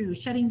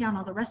 shutting down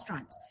all the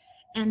restaurants.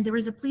 And there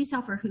was a police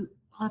officer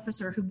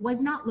who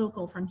was not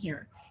local from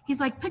here. He's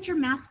like, put your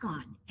mask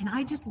on. And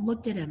I just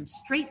looked at him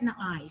straight in the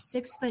eye,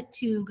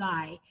 6'2"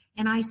 guy.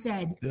 And I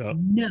said,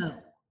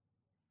 no.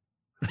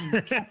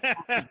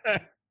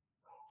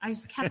 I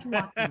just kept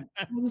walking.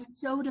 I was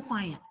so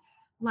defiant.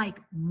 Like,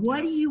 what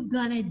are you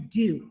gonna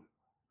do?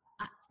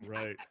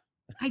 Right.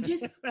 I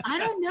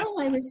don't know.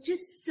 I was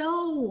just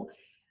so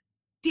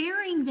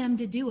daring them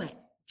to do it.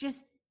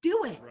 Just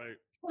do it. Right.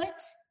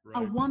 Put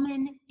a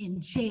woman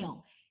in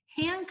jail.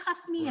 Handcuff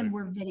me and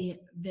we're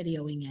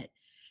videoing it.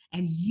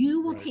 And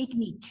you will take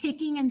me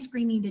kicking and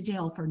screaming to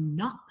jail for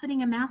not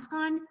putting a mask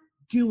on.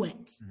 Do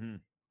it. Mm-hmm.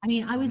 I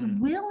mean, I was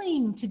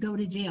willing to go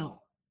to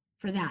jail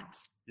for that.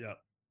 Yeah.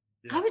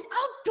 I was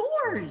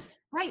outdoors,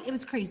 right? It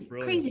was crazy,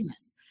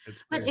 craziness.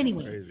 But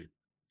anyway,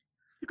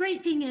 the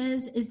great thing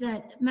is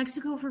that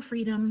Mexico for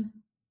Freedom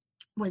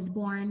was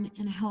born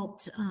and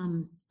helped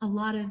a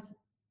lot of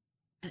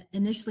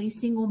initially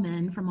single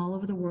men from all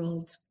over the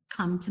world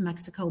come to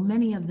Mexico,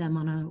 many of them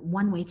on a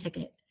one-way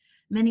ticket.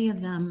 Many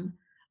of them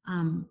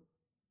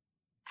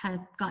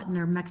have gotten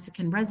their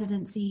Mexican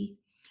residency.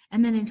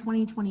 And then in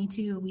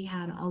 2022, we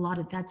had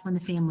that's when the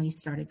families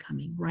started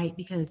coming, right?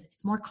 Because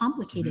it's more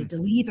complicated to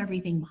leave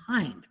everything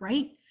behind,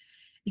 right?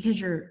 Because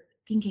you're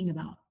thinking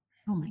about,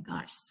 oh my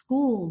gosh,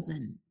 schools,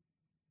 and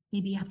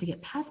maybe you have to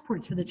get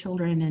passports for the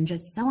children, and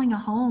just selling a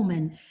home.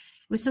 And it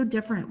was so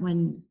different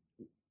when,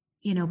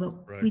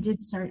 but we did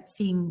start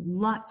seeing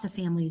lots of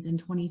families in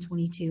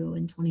 2022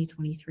 and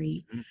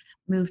 2023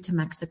 move to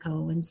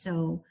Mexico. And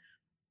so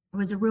it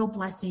was a real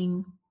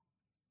blessing.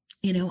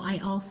 I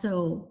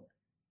also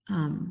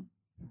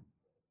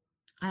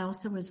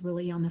was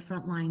really on the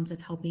front lines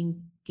of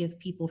helping give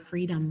people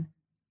freedom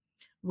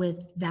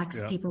with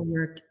vax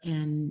paperwork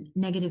and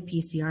negative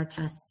PCR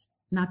tests.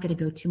 Not going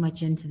to go too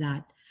much into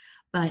that,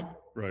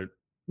 but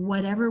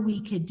whatever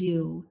we could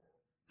do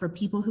for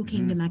people who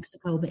came to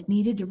Mexico but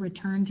needed to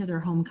return to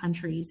their home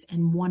countries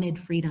and wanted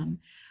freedom,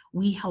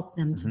 we helped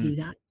them to do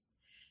that.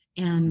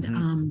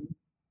 And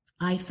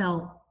I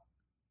felt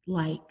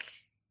like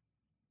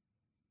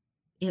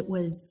it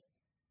was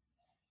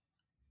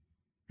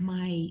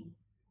my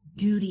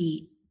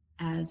duty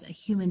as a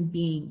human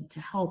being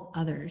to help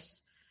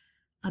others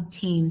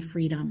obtain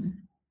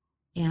freedom.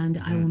 And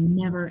I will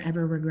never,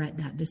 ever regret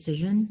that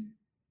decision.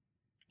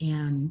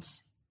 And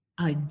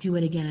I'd do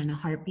it again in a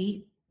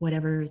heartbeat,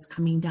 whatever is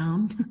coming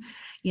down,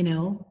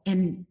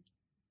 and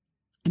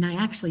I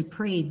actually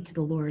prayed to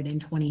the Lord in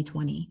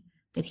 2020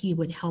 that he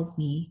would help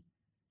me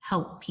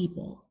help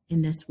people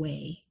in this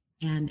way.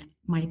 And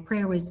my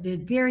prayer was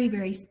very,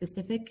 very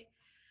specific.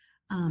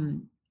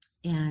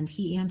 And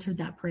he answered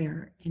that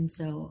prayer. And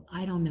so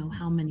I don't know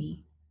how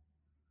many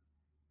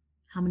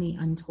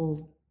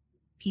untold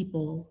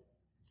people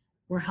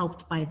were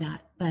helped by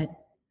that. But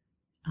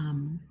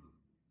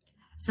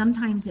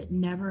sometimes it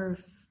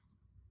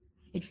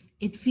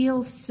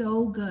feels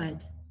so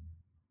good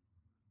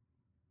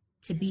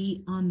to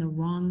be on the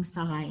wrong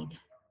side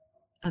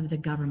of the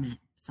government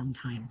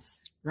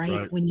sometimes,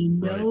 right? When you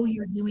know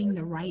you're doing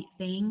the right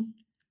thing,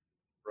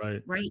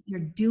 right? You're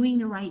doing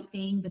the right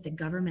thing, but the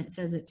government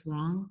says it's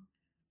wrong.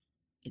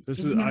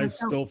 I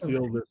still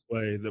feel this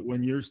way, that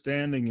when you're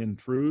standing in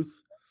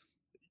truth,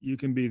 you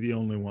can be the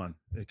only one.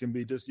 It can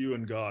be just you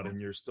and God, and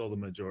you're still the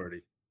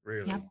majority,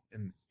 really,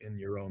 in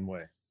your own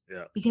way.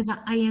 Yeah. Because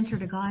I answer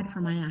to God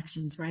for my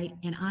actions, right?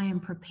 And I am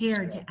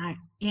prepared to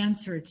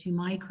answer to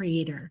my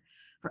Creator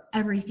for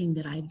everything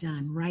that I've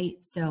done, right?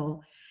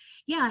 So,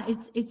 yeah,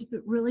 it's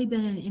really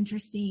been an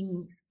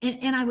interesting,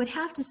 and I would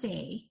have to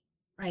say,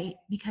 right,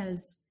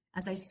 because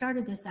as I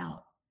started this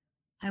out,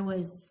 I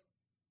was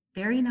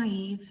very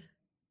naive,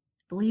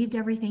 believed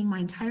everything my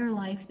entire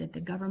life that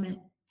the government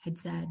had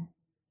said,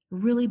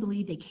 really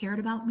believed they cared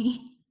about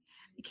me,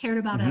 they cared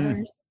about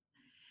others.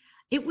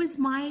 It was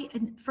my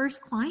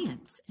first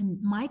clients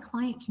and my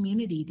client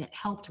community that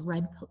helped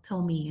red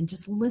pill me, and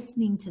just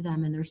listening to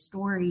them and their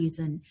stories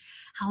and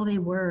how they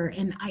were.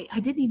 And I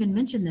didn't even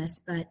mention this,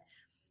 but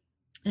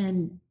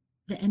in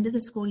the end of the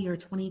school year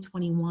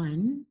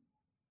 2021,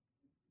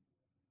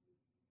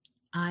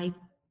 I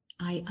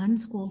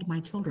unschooled my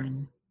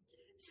children.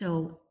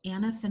 So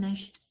Anna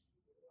finished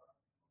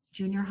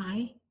junior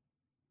high.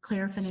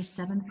 Claire finished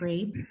 7th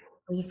grade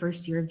for the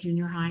first year of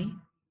junior high.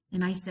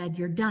 And I said,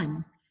 you're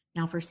done.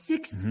 Now, for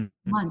 6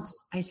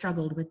 months, I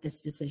struggled with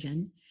this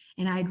decision,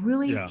 and I'd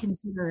really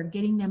considered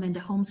getting them into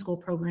homeschool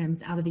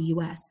programs out of the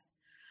US.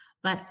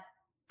 But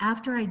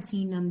after I'd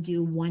seen them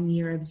do 1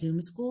 year of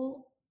Zoom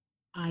school,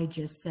 I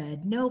just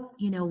said, nope,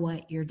 you know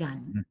what, you're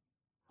done.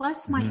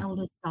 Plus my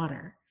eldest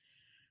daughter,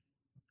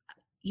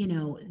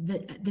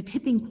 the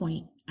tipping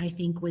point, I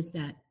think, was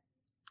that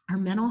her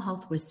mental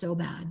health was so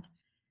bad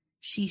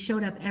she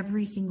showed up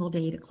every single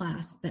day to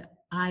class, but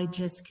I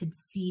just could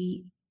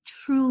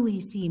truly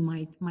see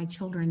my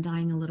children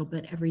dying a little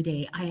bit every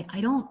day.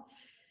 I don't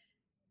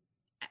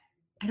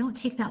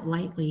take that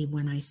lightly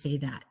when I say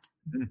that.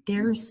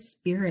 Their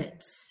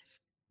spirits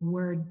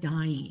were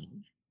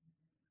dying.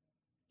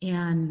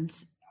 And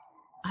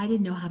I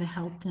didn't know how to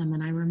help them.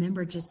 And I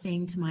remember just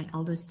saying to my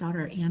eldest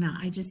daughter, Anna,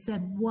 I just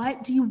said,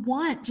 what do you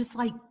want? Just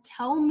like,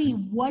 tell me,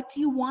 what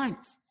do you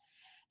want?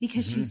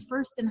 Because she's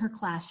first in her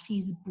class.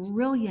 She's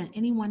brilliant,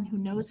 anyone who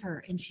knows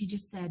her. And she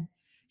just said,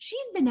 she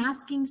had been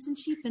asking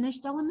since she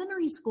finished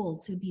elementary school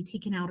to be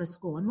taken out of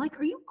school. I'm like,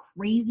 are you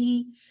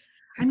crazy?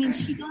 I mean,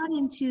 she got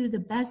into the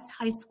best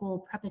high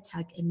school,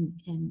 Prepatech,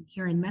 in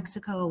here in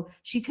Mexico.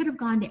 She could have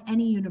gone to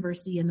any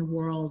university in the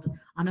world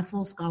on a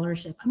full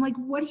scholarship. I'm like,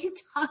 what are you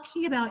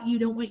talking about? You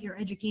don't want your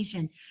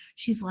education.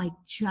 She's like,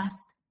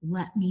 just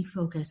let me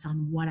focus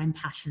on what I'm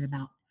passionate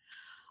about.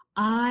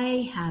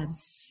 I have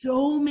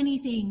so many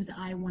things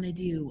I want to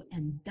do,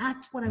 and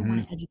that's what I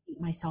want to educate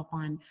myself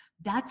on.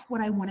 That's what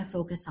I want to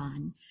focus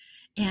on.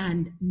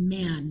 And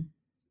man,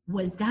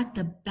 was that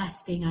the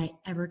best thing I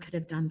ever could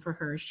have done for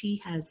her.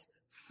 She has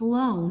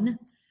flown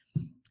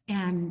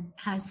and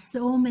has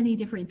so many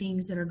different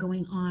things that are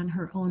going on,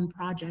 her own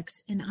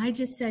projects. And I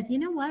just said, you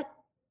know what?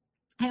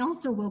 I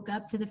also woke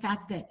up to the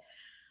fact that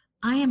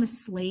I am a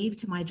slave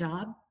to my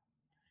job.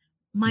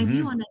 My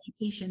view on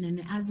education,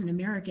 and as an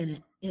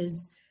American,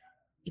 is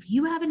if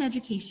you have an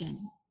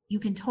education, you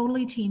can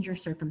totally change your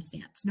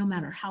circumstance, no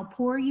matter how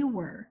poor you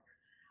were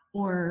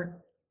or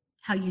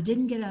how you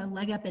didn't get a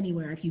leg up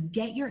anywhere. If you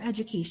get your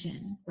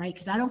education, right?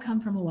 Because I don't come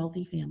from a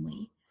wealthy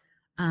family.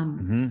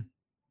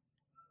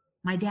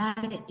 My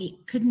dad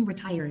couldn't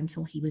retire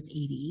until he was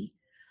 80.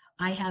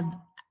 I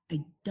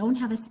don't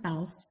have a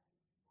spouse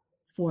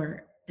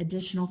for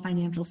additional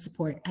financial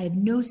support. I have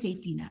no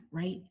safety net,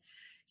 right?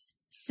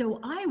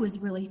 So I was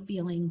really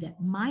feeling that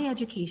my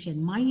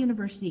education, my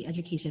university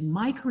education,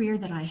 my career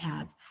that I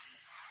have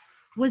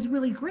was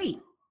really great.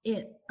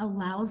 It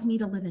allows me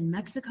to live in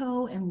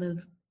Mexico and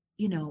live,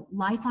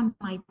 life on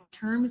my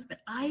terms. But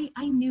I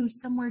knew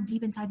somewhere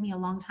deep inside me a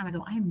long time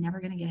ago, I am never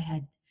going to get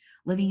ahead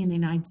living in the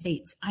United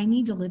States. I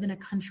need to live in a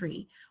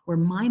country where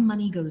my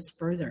money goes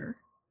further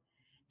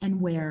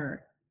and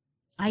where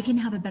I can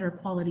have a better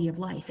quality of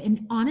life.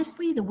 And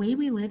honestly, the way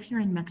we live here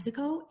in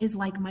Mexico is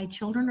like my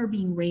children are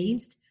being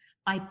raised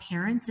by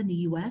parents in the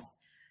US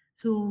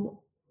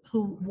who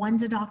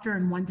one's a doctor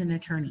and one's an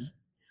attorney.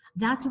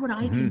 That's what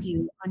I can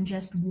do on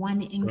just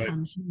one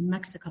income here in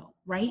Mexico,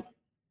 right?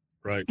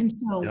 Right. And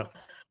so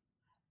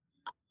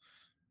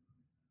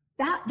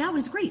that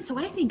was great. So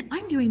I think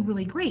I'm doing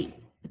really great.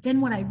 But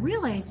then what I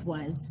realized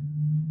was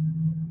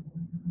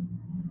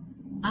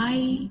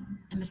I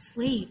am a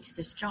slave to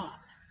this job.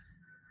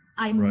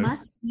 I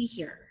must be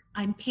here.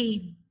 I'm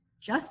paid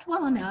just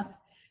well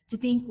enough to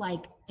think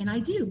like, and I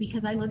do,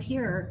 because I live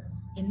here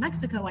in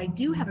Mexico, I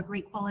do have a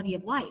great quality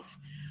of life,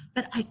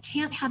 but I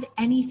can't have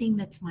anything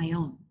that's my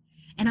own.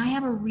 And I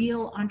have a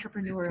real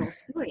entrepreneurial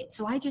spirit.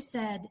 So I just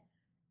said,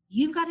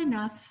 you've got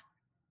enough.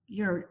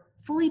 You're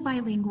fully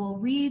bilingual,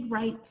 read,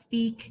 write,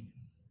 speak,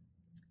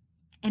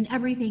 and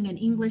everything in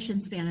English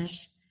and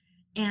Spanish.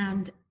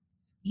 And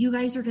you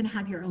guys are going to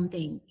have your own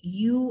thing.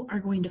 You are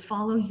going to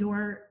follow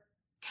your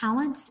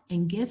talents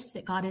and gifts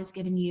that God has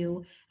given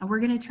you. And we're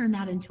going to turn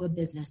that into a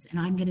business. And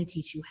I'm going to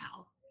teach you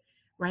how.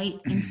 Right.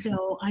 And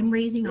so I'm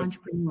raising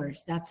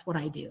entrepreneurs. That's what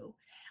I do.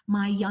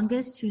 My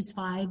youngest, who's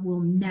 5, will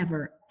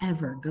never,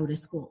 ever go to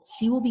school.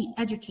 She will be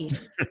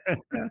educated.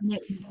 And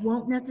it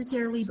won't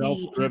necessarily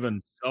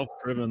self-driven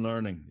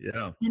learning.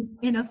 Yeah.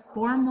 In a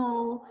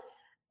formal,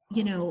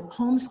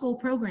 homeschool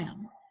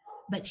program,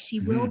 but she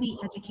will be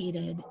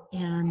educated.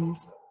 And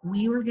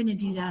we were going to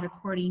do that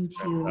according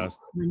to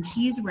when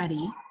she's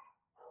ready.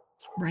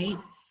 Right.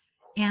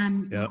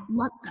 And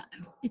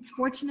it's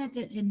fortunate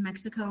that in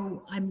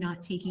Mexico, I'm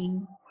not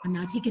taken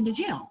to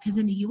jail, because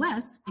in the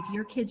US, if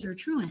your kids are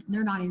truant and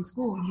they're not in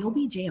school, you'll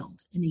be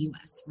jailed in the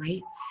US,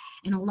 right?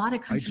 In a lot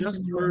of countries.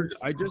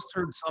 I just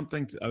heard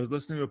something. I was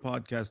listening to a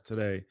podcast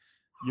today.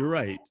 You're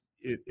right.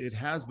 It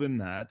has been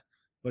that,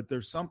 but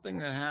there's something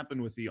that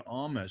happened with the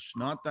Amish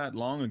not that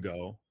long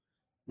ago,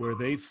 where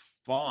they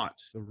fought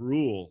the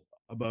rule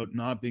about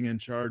not being in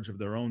charge of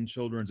their own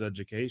children's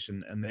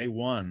education, and they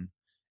won.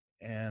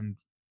 And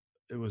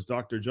it was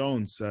Dr.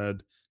 Jones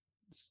said,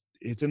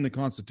 it's in the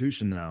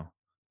Constitution now.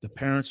 The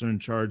parents are in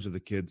charge of the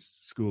kids'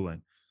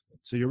 schooling.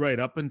 So you're right.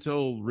 Up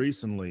until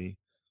recently,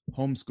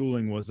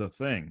 homeschooling was a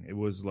thing. It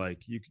was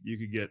like you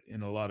could get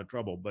in a lot of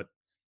trouble, but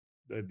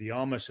the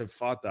Amish have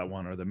fought that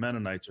one, or the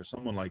Mennonites, or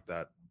someone like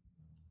that.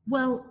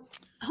 Well,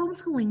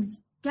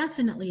 homeschooling's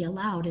definitely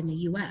allowed in the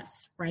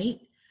US, right?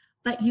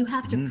 But you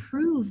have to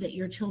prove that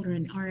your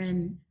children are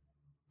in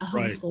a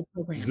homeschool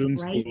program, Zoom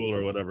right? school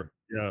or whatever.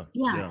 Yeah.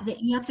 That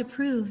you have to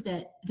prove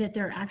that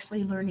they're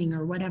actually learning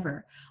or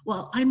whatever.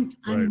 Well, I'm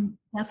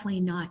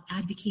definitely not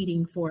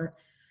advocating for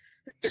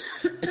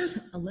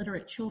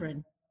illiterate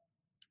children.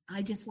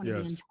 I just want to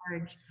be in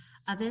charge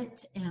of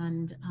it,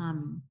 and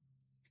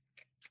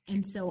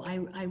so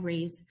I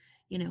raise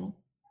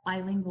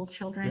bilingual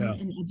children Yeah.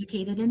 and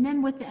educated. And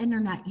then with the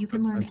internet, you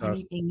can That's learn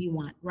fantastic. anything you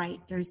want, right?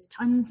 There's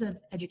tons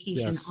of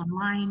education Yes.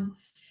 online.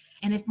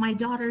 And if my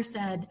daughter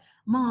said,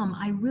 Mom,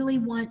 I really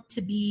want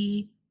to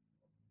be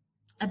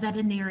a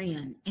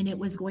veterinarian, and it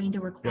was going to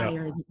Yeah.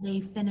 require that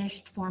they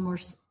finished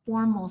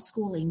formal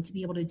schooling to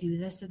be able to do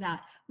this or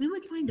that, we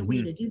would find a way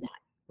Mhm. to do that,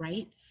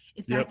 right?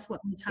 If Yep. that's what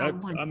my child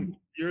That's wants.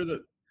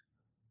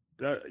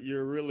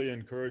 you're really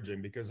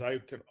encouraging, because I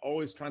can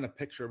always trying to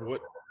picture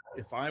what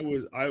if I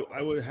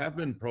would have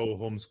been pro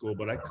homeschool,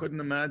 but I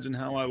couldn't imagine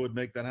how I would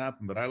make that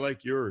happen. But I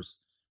like yours,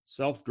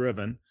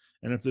 self-driven.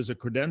 And if there's a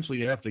credential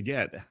you have to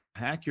get,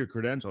 hack your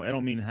credential. I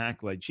don't mean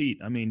hack like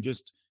cheat. I mean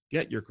just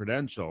get your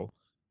credential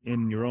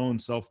in your own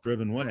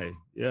self-driven way.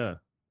 Yeah.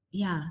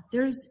 Yeah,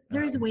 there's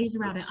ways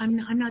around it.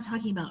 I'm not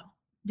talking about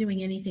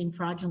doing anything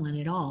fraudulent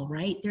at all,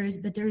 right? There's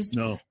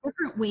No.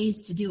 different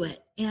ways to do it.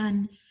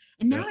 And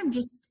now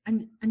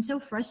Yeah. I'm so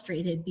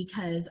frustrated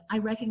because I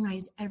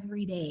recognize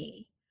every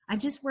day I've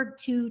just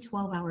worked 2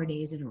 12-hour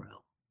days in a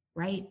row,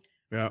 right?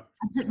 Yeah.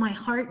 I put my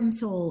heart and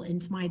soul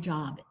into my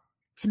job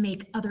to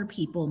make other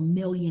people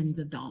millions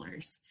of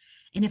dollars.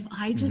 And if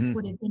I just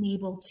would have been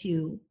able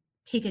to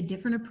take a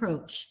different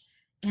approach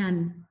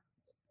and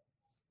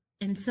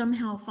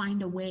somehow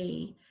find a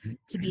way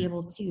to be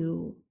able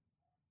to,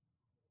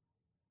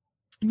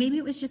 maybe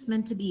it was just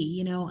meant to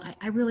be,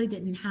 I really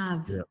didn't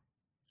have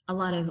a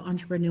lot of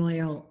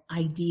entrepreneurial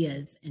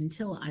ideas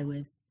until I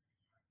was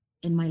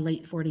in my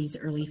late 40s,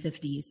 early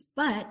 50s.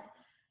 But,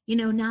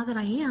 now that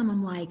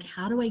I'm like,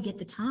 how do I get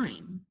the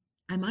time?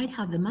 I might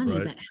have the money,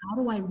 Right. but how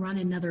do I run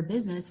another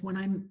business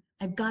when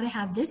I've got to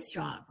have this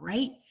job,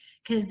 right?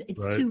 Because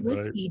it's too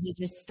risky to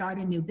just start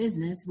a new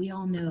business. We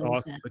all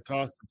know that. The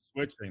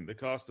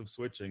cost of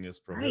switching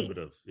is Right.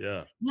 prohibitive.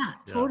 Yeah. Yeah,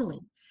 totally.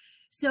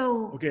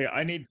 So Okay,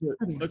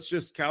 let's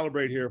just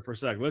calibrate here for a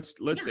sec.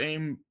 Let's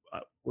aim,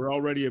 we're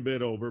already a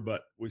bit over,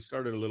 but we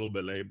started a little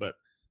bit late, but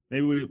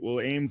maybe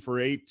we'll aim for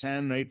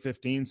 8:10,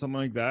 8:15, something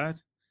like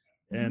that.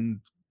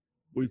 And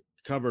we've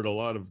covered a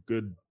lot of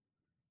good,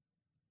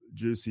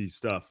 juicy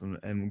stuff,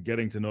 and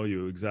getting to know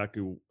you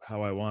exactly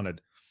how I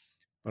wanted.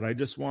 But I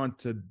just want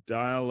to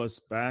dial us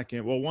back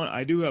in. Well,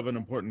 I do have an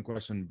important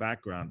question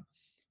background.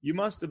 You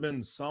must have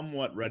been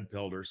somewhat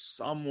red-pilled or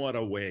somewhat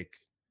awake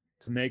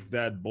to make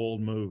that bold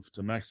move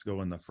to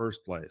Mexico in the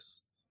first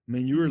place. I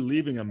mean, you were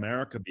leaving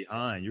America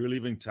behind. You were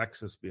leaving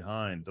Texas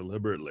behind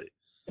deliberately.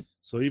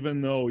 So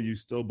even though you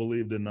still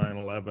believed in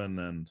 9/11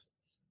 and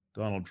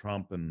Donald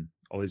Trump and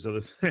all these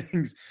other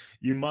things,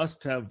 you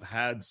must have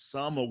had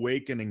some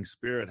awakening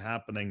spirit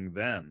happening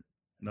then,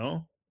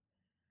 no?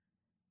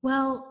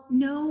 Well,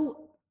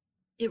 no,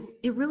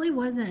 it really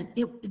wasn't.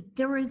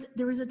 There was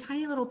a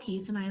tiny little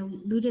piece, and I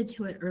alluded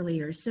to it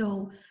earlier.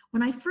 So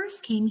when I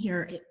first came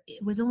here,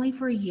 it was only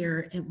for a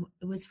year. It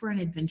was for an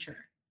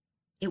adventure.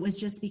 It was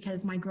just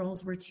because my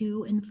girls were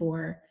 2 and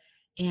 4,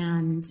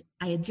 and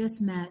I had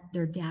just met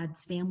their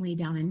dad's family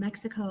down in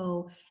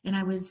Mexico, and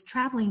I was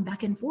traveling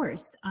back and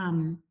forth,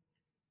 an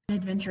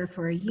adventure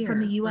for a year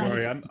from the U.S.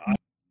 Sorry,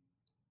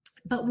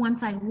 But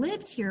once I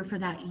lived here for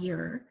that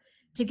year,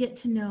 to get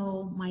to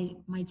know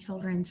my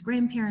children's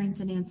grandparents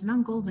and aunts and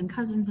uncles and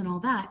cousins and all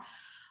that,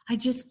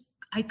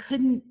 I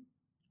couldn't,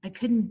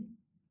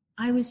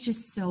 I was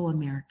just so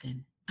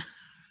American.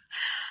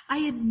 I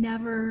had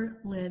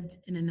never lived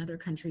in another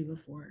country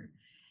before,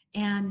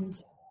 and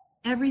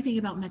everything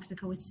about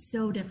Mexico was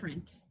so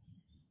different.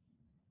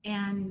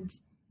 And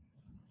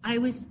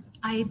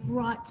I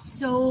brought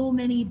so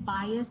many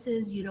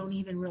biases you don't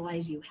even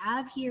realize you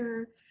have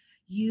here.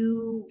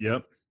 You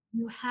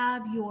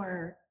have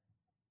your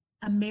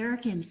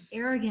American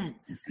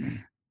arrogance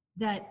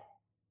that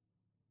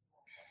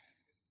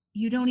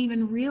you don't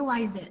even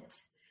realize it,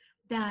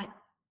 that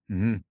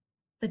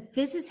but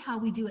this is how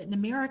we do it in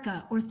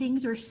America, or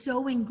things are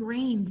so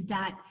ingrained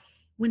that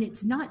when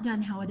it's not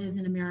done how it is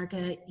in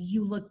America,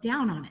 you look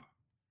down on it,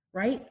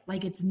 right?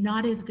 Like it's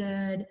not as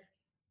good,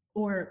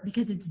 or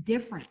because it's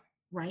different,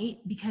 right?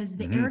 Because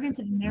the arrogance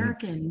of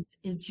Americans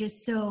is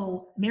just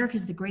so,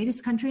 America's the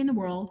greatest country in the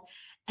world,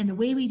 and the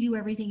way we do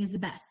everything is the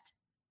best.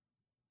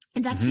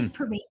 And that's just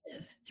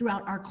pervasive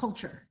throughout our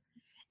culture.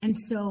 And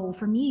so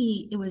for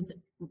me, it was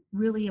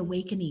really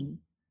awakening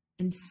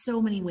in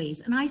so many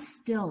ways. And I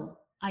still,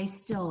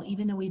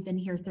 even though we've been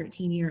here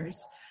 13 years,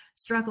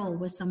 struggle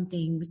with some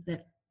things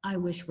that I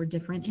wish were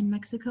different in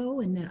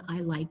Mexico and that I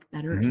like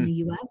better in the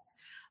US.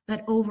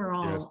 But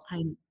overall,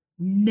 I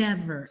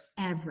never,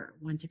 ever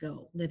want to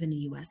go live in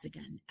the US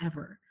again,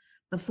 ever,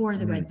 before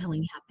the red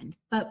pilling happened.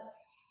 But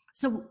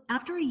so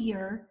after a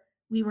year,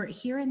 we were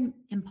here in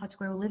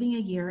Pátzcuaro living a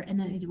year, and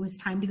then it was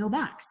time to go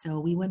back.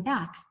 So we went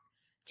back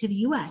to the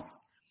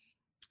US,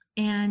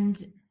 and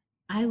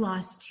I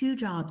lost 2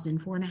 jobs in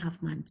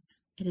 4.5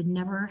 months. It had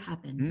never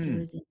happened. It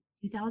was in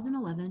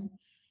 2011.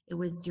 It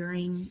was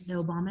during the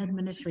Obama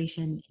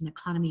administration, and the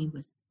economy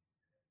was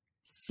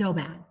so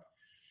bad.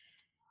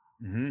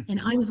 And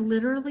I was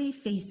literally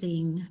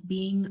facing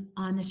being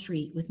on the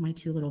street with my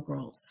 2 little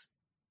girls.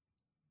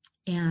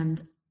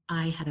 And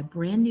I had a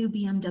brand new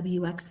BMW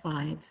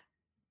X5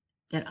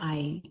 that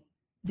I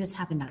this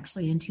happened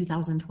actually in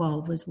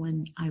 2012 was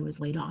when I was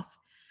laid off,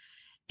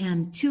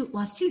 and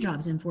lost 2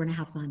 jobs in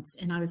 4.5 months.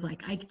 And I was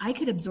like, I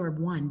could absorb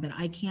one, but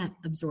I can't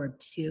absorb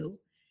 2.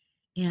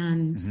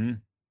 And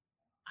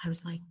I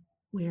was like,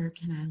 where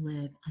can I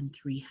live on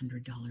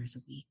 $300 a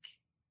week?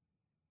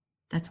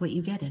 That's what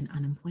you get in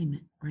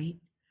unemployment, right?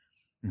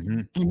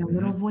 And a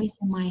little voice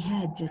in my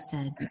head just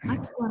said,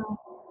 "What's little?"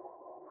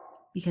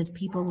 Because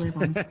people live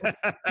on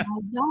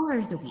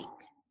 $65 a week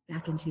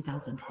back in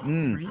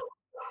 2012, right?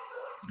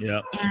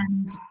 Yeah.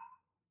 And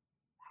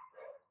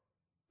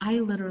I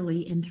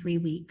literally in 3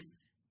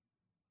 weeks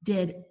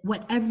did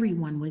what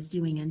everyone was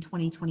doing in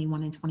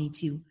 2021 and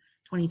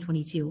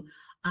 2022.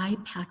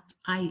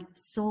 I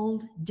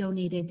sold,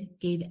 donated,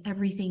 gave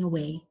everything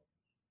away,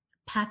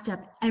 packed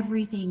up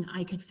everything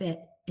I could fit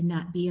in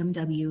that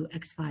BMW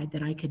X5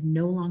 that I could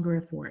no longer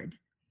afford.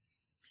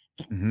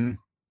 And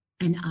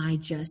I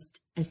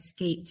just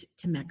escaped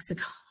to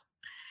Mexico.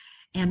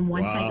 And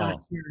once I got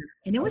here,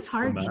 and it was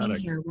hard getting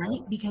here,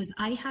 right? Because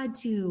I had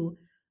to,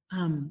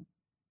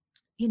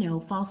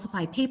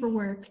 falsify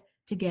paperwork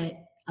to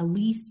get a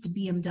leased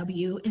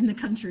BMW in the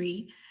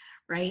country,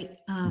 right?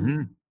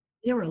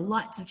 There were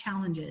lots of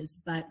challenges,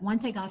 but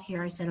once I got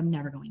here, I said, I'm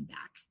never going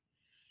back.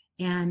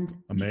 And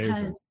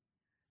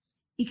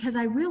because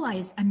I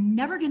realized I'm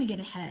never going to get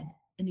ahead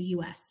in the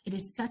US. It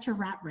is such a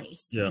rat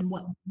race. And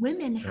what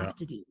women have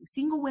to do,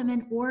 single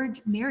women or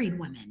married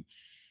women,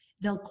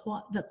 the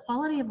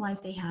quality of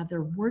life they have,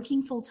 they're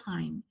working full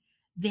time.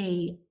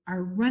 They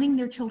are running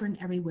their children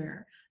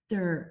everywhere.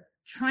 They're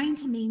trying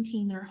to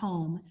maintain their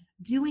home,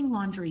 doing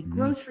laundry,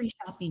 grocery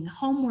shopping,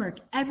 homework,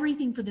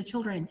 everything for the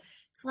children.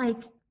 It's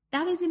like,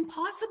 that is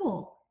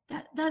impossible.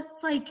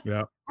 That's like,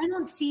 I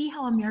don't see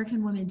how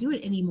American women do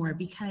it anymore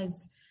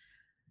because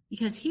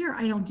here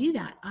I don't do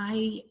that.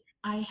 I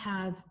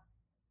have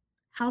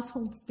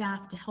household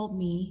staff to help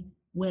me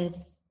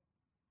with,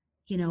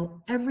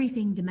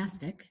 everything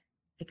domestic.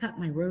 I cut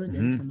my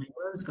roses from my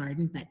rose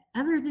garden, but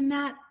other than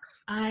that,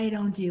 I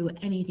don't do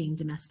anything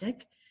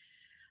domestic.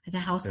 I have a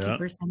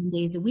housekeeper 7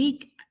 days a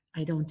week.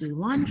 I don't do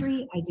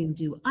laundry. I don't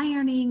do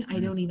ironing. I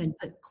don't even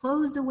put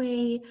clothes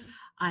away.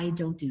 I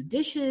don't do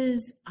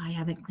dishes. I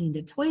haven't cleaned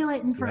a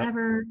toilet in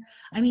forever.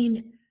 I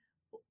mean,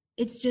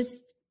 it's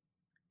just,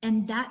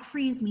 and that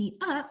frees me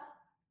up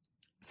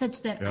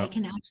such that I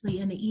can actually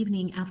in the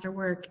evening after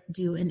work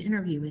do an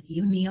interview with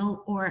you,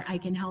 Neil, or I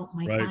can help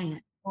my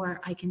client, or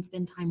I can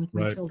spend time with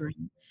my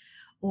children,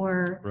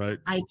 or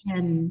I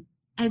can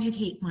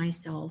educate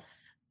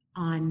myself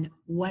on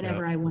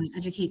whatever I want to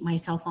educate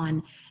myself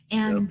on.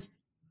 And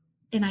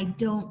I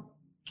don't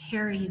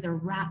carry the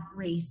rat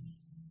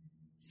race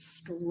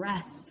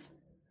stress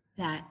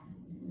that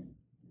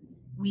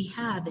we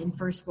have in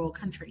first world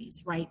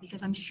countries, right?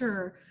 Because I'm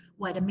sure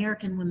what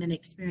American women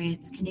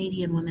experience,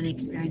 Canadian women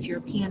experience,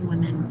 European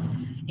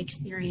women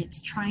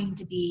experience trying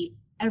to be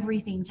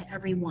everything to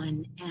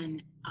everyone.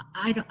 And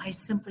I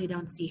simply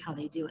don't see how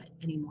they do it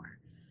anymore.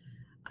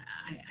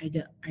 I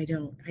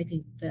don't. I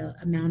think the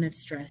amount of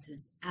stress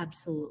is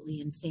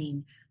absolutely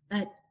insane.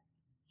 But,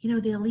 the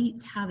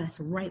elites have us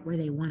right where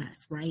they want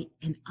us, right?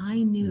 And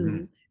I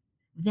knew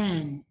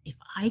then if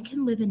I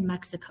can live in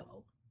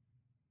Mexico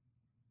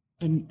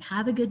and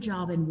have a good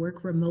job and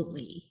work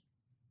remotely,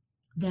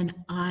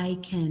 then I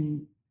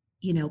can,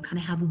 kind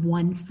of have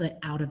one foot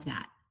out of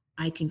that.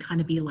 I can kind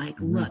of be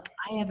like, look,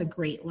 I have a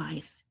great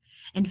life.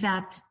 In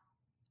fact,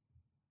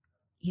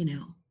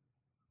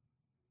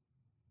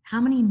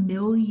 how many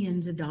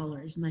millions of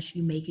dollars must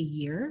you make a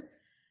year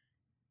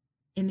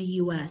in the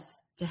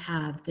US to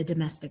have the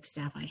domestic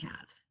staff I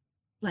have?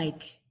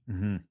 Like,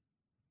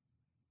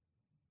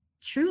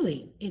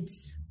 truly,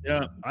 it's...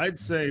 Yeah, I'd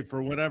say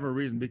for whatever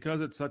reason,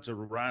 because it's such a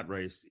rat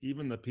race,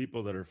 even the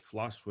people that are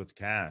flush with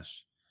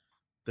cash,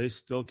 they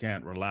still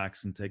can't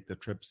relax and take the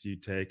trips you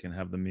take and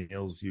have the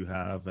meals you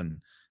have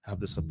and have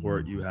the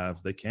support you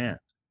have. They can't.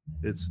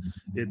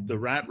 The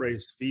rat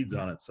race feeds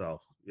on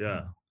itself.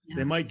 Yeah.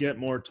 They might get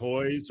more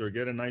toys or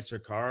get a nicer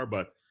car,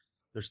 but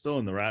they're still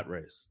in the rat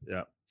race.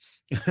 Yeah.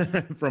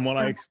 from what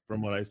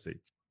I see.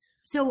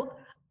 So,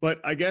 but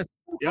I guess,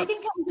 I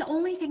think that was the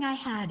only thing I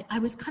had. I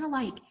was kind of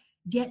like,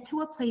 get to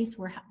a place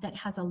that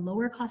has a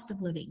lower cost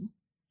of living,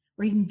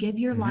 where you can give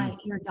your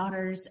your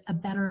daughters a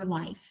better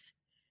life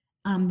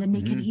than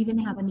they could even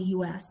have in the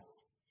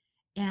US.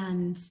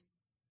 And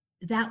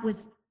that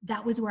was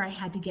where I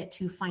had to get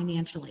to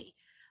financially.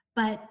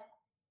 But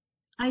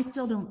I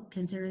still don't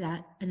consider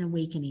that an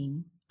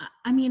awakening.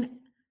 I mean,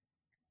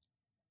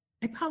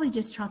 I probably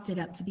just chalked it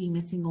up to being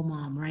a single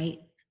mom, right?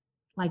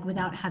 Like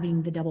without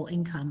having the double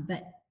income,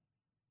 but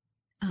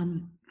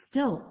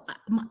still,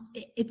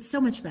 it's so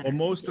much better. Well,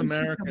 most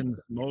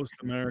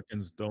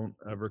Americans don't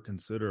ever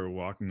consider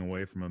walking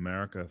away from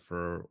America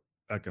for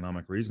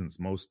economic reasons.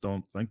 Most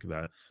don't think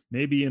that.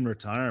 Maybe in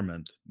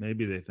retirement,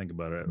 maybe they think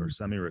about it, or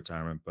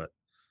semi-retirement, but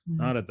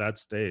not at that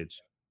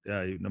stage.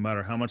 Yeah, no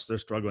matter how much they're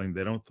struggling,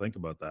 they don't think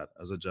about that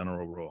as a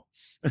general rule.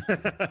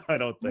 I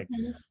don't think.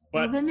 Okay.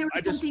 But then there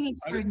was something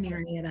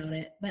extraordinary about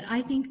it. But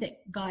I think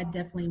that God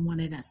definitely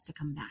wanted us to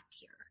come back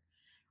here,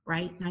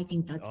 right? And I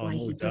think that's Oh, why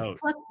no he just doubt.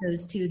 plucked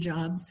those 2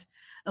 jobs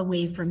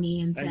away from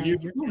me and And said,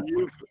 "You're going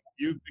to."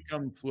 you've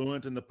become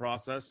fluent in the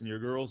process, and your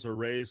girls are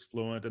raised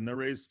fluent, and they're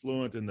raised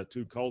fluent in the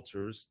 2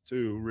 cultures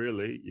too,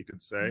 really, you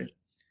could say. Right.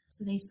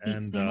 So they speak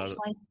And Spanish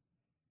like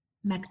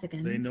they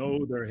Mexicans.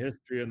 know their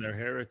history and their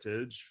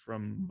heritage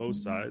from both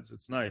Mhm. sides.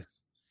 It's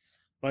nice.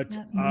 But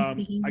Yep, and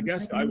they speak I English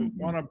guess like I want to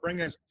Americans.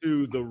 bring us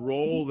to the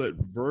role that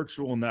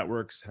virtual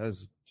networks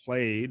has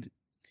played,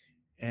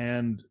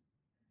 and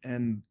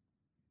and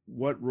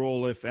what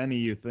role, if any,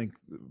 you think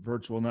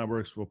virtual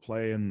networks will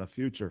play in the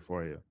future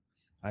for you.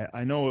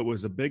 I know it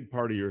was a big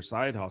part of your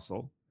side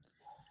hustle.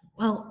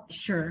 Well,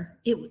 sure.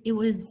 It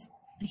was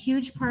a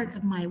huge part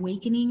of my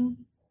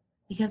awakening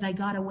because I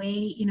got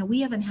away. We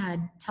haven't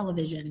had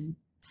television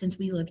since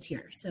we lived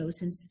here. So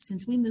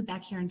since we moved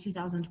back here in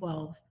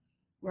 2012,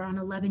 we're on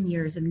 11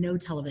 years of no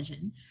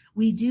television.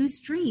 We do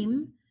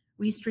stream.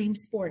 We stream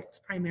sports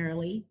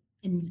primarily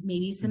and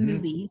maybe some Mm-hmm.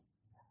 movies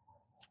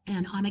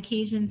and on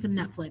occasion some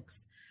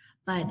Netflix.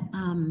 But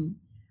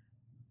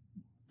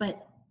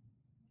but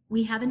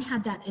we haven't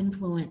had that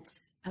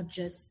influence of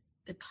just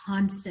the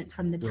constant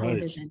from the Right,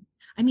 television.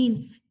 I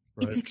mean,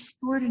 it's right.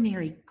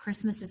 extraordinary.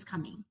 Christmas is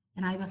coming,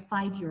 and I have a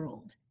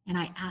 5-year-old, and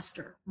I asked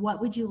her, "What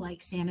would you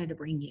like Santa to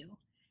bring you?"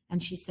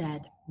 And she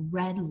said,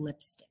 "Red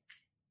lipstick."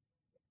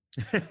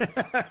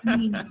 I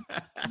mean,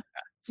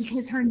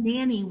 because her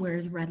nanny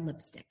wears red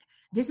lipstick.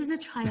 This is a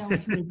child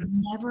who has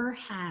never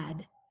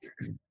had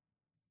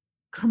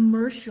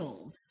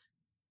commercials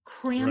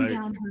crammed Right,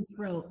 down her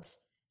throat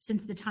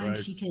since the time right,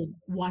 she could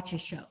watch a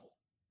show,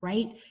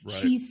 right? right.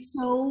 She's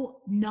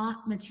so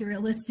not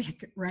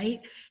materialistic, right?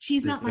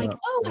 She's not like, Yeah,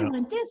 oh, I yeah.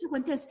 want this, I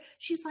want this.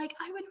 She's like,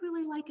 I would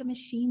really like a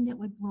machine that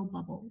would blow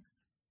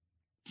bubbles.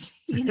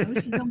 She's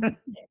only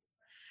 6,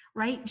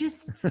 right?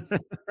 Just,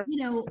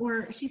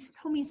 or she's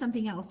told me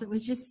something else. It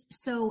was just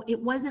so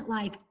it wasn't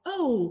like,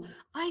 oh,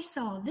 I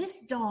saw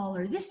this doll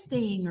or this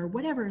thing or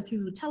whatever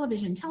through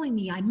television telling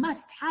me I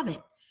must have it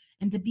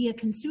and to be a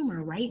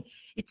consumer, right?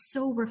 It's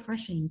so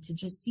refreshing to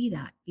just see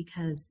that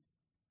because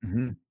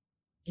Mm-hmm.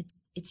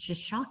 it's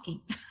just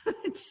shocking.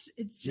 it's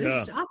Yeah,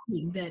 just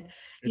shocking that,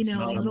 it's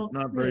a little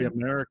not very kid,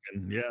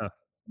 American. Yeah.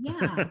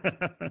 yeah.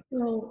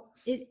 So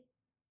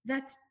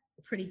that's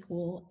pretty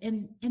cool.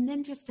 And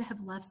then just to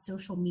have left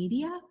social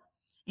media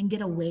and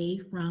get away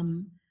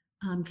from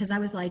because I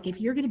was like,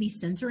 if you're going to be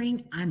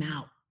censoring, I'm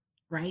out,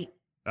 right?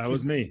 That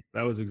was Because me.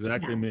 That was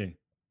exactly yeah, me.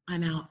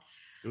 I'm out.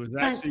 It was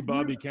But actually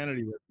Bobby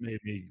Kennedy that made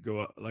me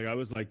go like I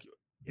was like,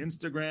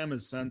 Instagram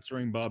is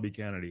censoring Bobby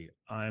Kennedy.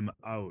 I'm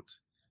out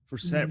for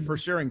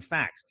sharing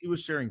facts. He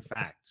was sharing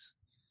facts,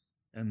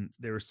 and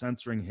they were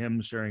censoring him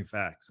sharing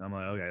facts. I'm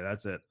like, okay,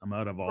 that's it. I'm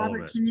out of all of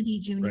Robert it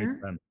Kennedy right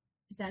Jr. then.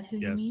 Is that who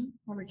you Yes, mean?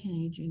 Robert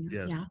Kennedy Jr.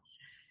 yes, Yeah. yes.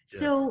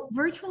 So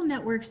virtual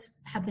networks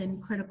have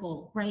been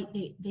critical, right?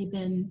 They've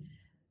been,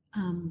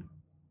 um,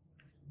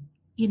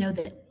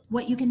 that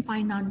what you can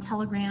find on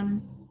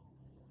Telegram,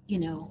 you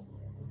know,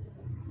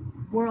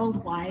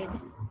 worldwide,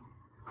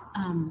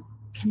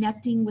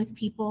 connecting with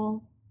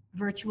people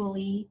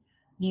virtually.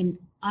 I mean,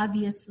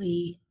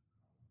 obviously,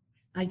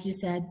 like you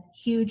said,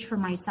 huge for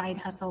my side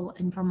hustle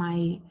and for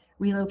my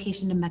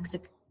relocation to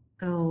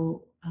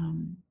Mexico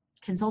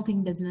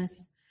consulting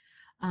business,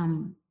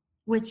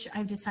 which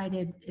I've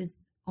decided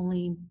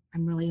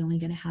I'm really only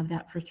going to have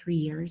that for 3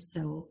 years.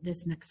 So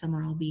this next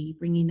summer, I'll be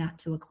bringing that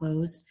to a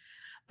close.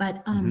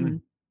 But, Mm-hmm.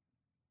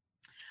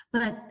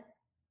 but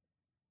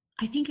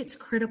I think it's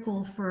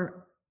critical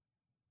for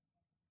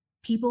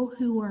people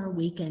who are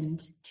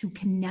awakened to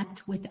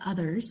connect with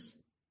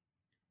others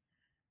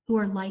who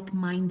are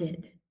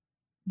like-minded,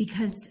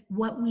 because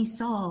what we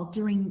saw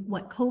during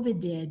what COVID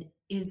did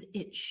is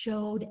it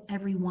showed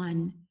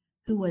everyone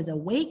who was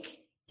awake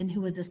and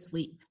who was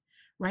asleep,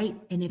 right?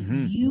 And if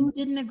Mm-hmm. you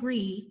didn't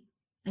agree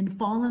and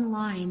fall in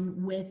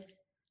line with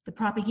the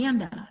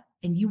propaganda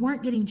and you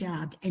weren't getting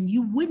jabbed and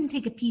you wouldn't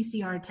take a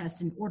PCR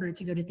test in order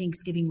to go to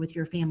Thanksgiving with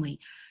your family,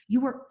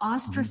 you were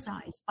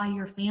ostracized by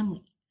your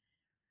family,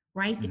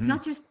 right? It's Mm-hmm.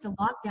 not just the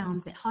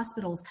lockdowns that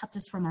hospitals kept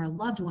us from our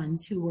loved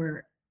ones who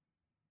were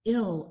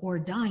ill or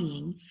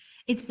dying.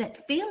 It's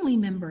that family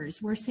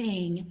members were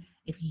saying,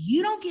 if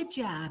you don't get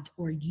jabbed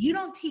or you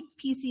don't take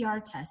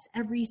PCR tests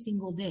every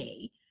single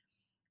day,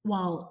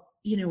 well,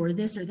 or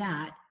this or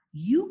that,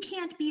 you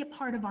can't be a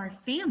part of our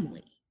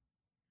family.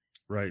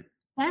 Right.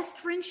 Best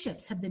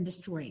friendships have been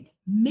destroyed.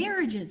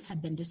 Marriages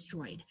have been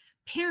destroyed.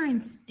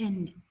 Parents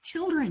and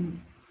children's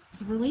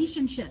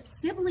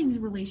relationships, siblings'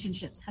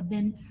 relationships have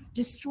been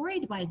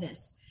destroyed by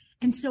this.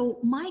 And so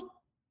my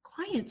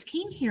clients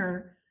came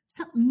here,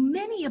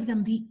 many of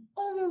them the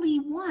only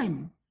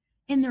one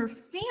in their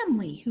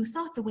family who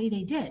thought the way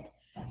they did.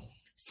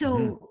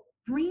 So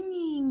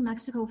bringing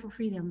Mexico for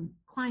Freedom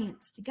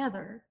clients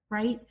together,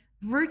 right,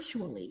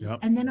 virtually, Yep.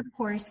 and then of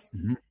course,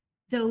 Mm-hmm.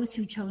 those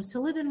who chose to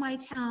live in my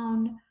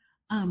town,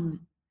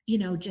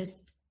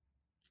 just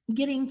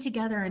getting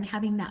together and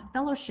having that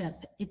fellowship.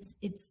 It's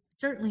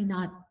certainly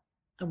not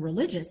a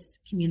religious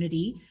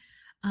community,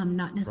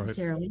 not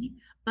necessarily,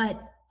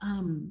 but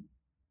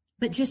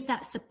but just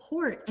that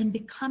support and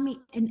becoming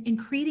and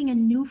creating a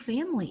new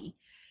family,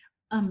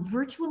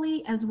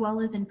 virtually as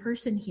well as in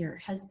person here,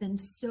 has been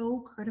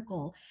so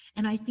critical.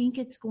 And I think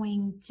it's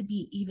going to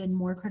be even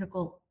more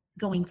critical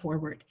going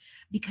forward,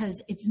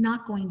 because it's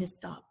not going to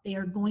stop. They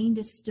are going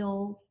to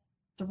still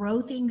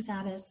throw things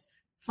at us,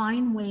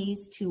 find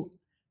ways to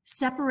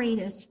separate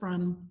us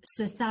from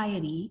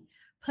society,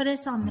 put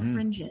us on the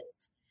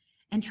fringes,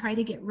 and try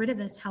to get rid of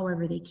us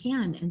however they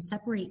can, and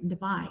separate and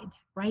divide,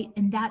 right?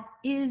 And that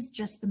is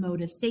just the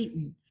mode of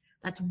Satan.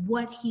 That's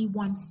what he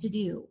wants to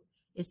do,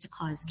 is to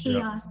cause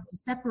chaos, to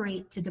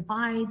separate, to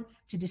divide,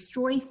 to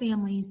destroy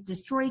families,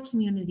 destroy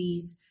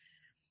communities,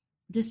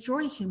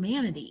 destroy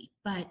humanity.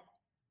 But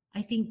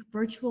I think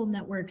virtual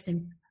networks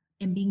and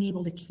being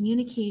able to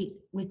communicate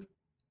with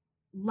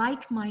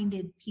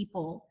like-minded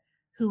people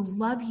who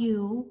love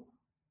you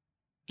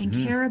and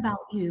care about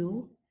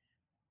you,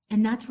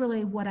 and that's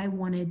really what I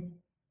wanted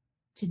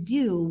to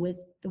do with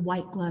the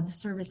white glove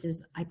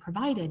services I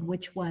provided,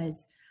 which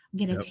was, I'm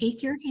going to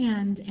take your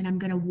hand and I'm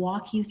going to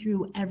walk you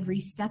through every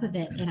step of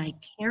it. And I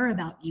care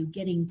about you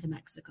getting to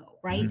Mexico,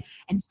 right?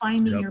 And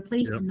finding your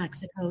place in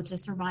Mexico to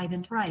survive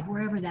and thrive,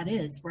 wherever that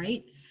is,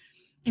 right?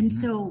 And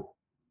so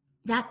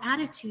that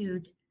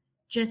attitude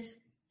just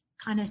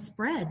kind of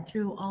spread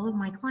through all of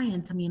my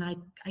clients. I mean,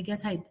 I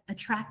guess I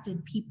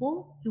attracted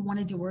people who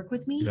wanted to work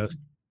with me.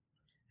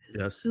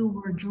 Who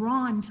were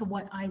drawn to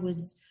what I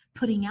was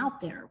putting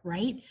out there,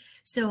 right?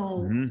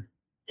 So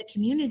the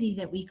community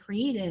that we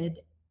created,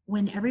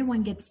 when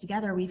everyone gets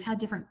together, we've had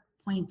different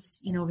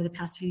points, over the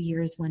past few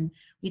years when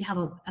we'd have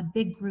a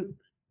big group,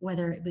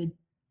 whether it would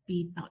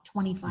be about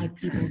 25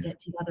 people get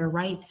together,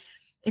 right?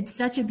 It's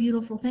such a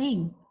beautiful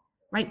thing,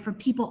 right? For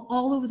people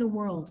all over the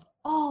world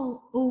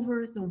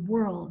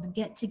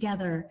get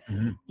together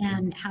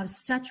and have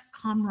such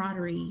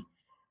camaraderie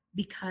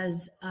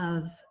because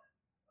of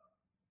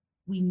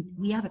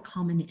we have a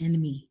common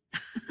enemy,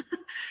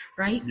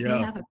 right? We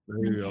have a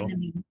common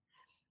enemy,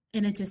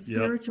 and it's a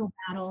spiritual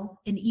battle.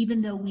 And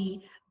even though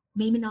we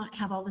maybe not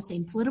have all the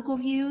same political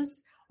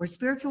views or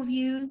spiritual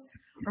views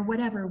or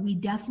whatever, we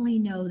definitely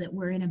know that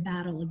we're in a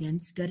battle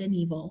against good and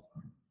evil,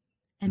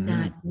 and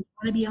that we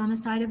want to be on the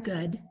side of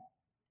good,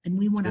 and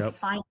we want to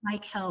fight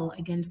like hell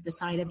against the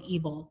side of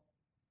evil.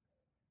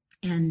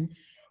 And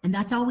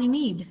that's all we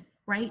need,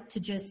 right?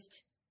 To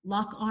just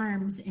lock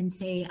arms and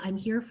say, I'm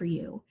here for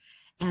you.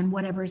 And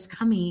whatever is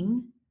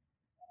coming,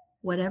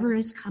 whatever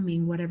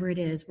it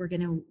is, we're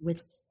going to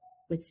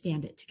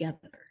withstand it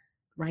together,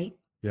 right?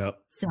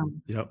 So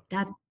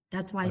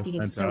that's why I think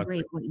it's so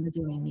great what you're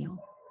doing,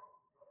 Neil.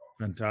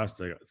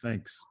 Fantastic.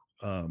 Thanks,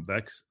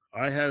 Bex.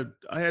 I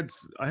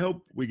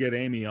hope we get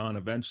Amy on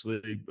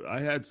eventually.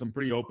 I had some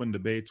pretty open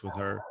debates with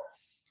her,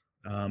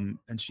 and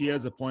she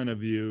has a point of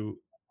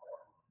view,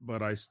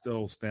 but I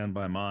still stand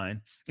by mine.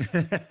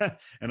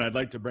 And I'd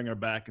like to bring her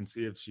back and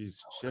see if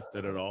she's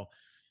shifted at all.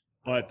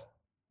 But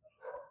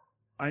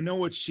I know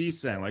what she's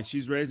saying. Like,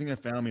 she's raising a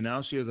family.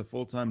 Now she has a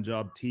full-time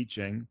job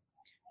teaching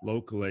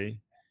locally.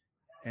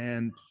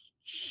 And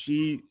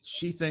she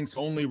thinks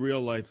only real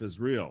life is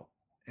real.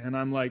 And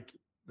I'm like,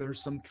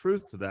 there's some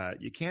truth to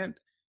that. You can't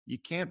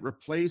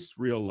replace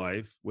real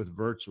life with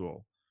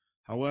virtual.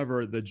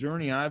 However, the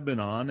journey I've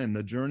been on and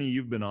the journey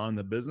you've been on,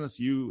 the business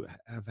you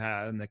have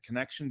had and the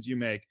connections you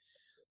make,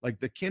 like,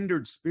 the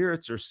kindred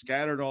spirits are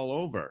scattered all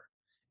over.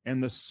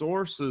 And the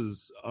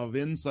sources of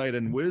insight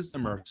and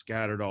wisdom are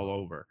scattered all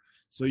over.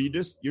 So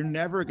you're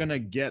never going to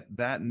get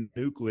that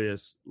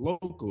nucleus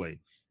locally.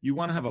 You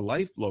want to have a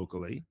life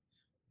locally,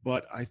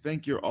 but I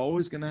think you're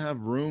always going to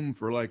have room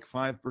for like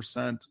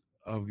 5%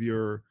 of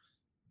your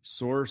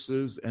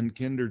sources and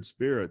kindred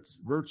spirits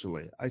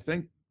virtually. I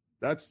think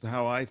that's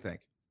how I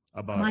think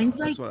about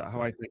mine's it.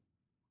 How I think.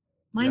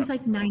 Mine's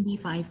like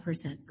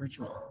 95%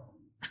 virtual.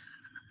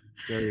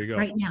 There you go.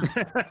 Right now.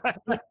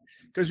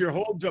 Because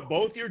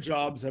both your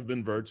jobs have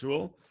been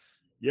virtual.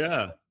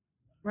 Yeah.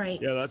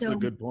 Right. Yeah, that's a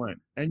good point.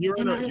 And you're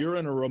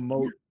in a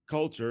remote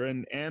culture,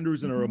 and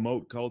Andrew's in a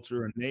remote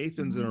culture, and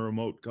Nathan's in a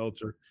remote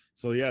culture.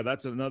 So yeah,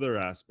 that's another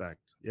aspect.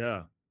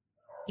 Yeah.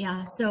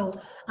 Yeah. So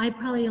I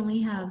probably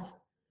only have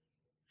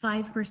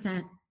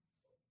 5%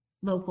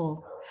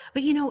 local,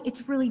 but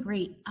it's really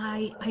great.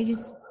 I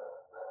just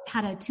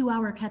had a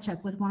 2-hour catch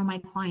up with one of my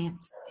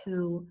clients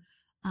who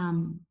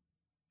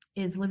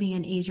is living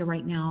in Asia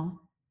right now,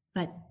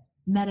 but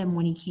met him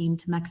when he came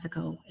to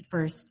Mexico at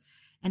first,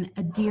 and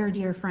a dear,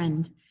 dear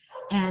friend.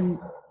 And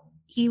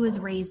he was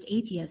raised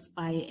atheist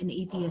by an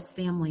atheist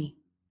family.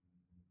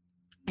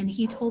 And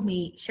he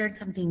shared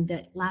something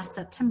that last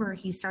September,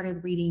 he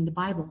started reading the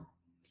Bible.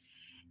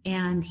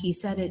 And he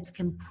said it's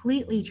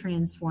completely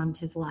transformed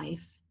his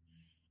life.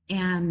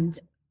 And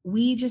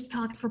we just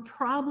talked for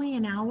probably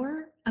an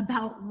hour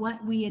about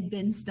what we had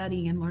been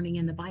studying and learning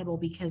in the Bible,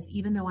 because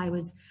even though I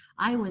was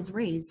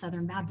raised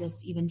Southern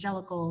Baptist,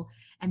 evangelical,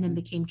 and then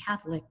became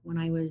Catholic when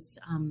I was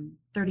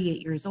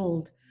 38 years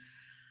old,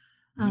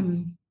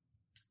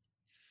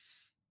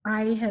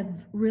 I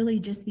have really,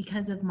 just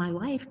because of my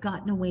life,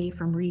 gotten away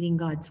from reading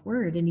God's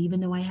word. And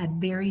even though I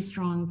had very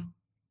strong,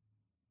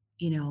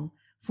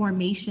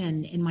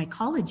 formation in my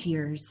college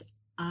years,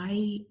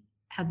 I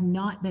have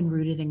not been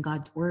rooted in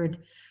God's word.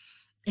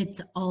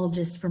 It's all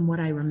just from what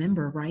I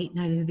remember, right? And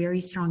I have a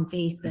very strong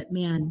faith, but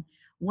man,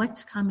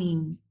 what's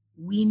coming,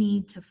 we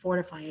need to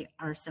fortify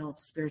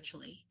ourselves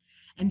spiritually.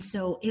 And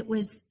so it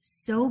was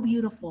so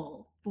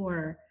beautiful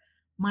for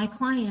my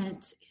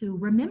client who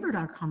remembered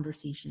our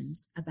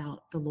conversations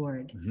about the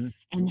Lord,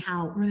 and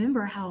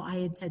remember how I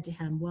had said to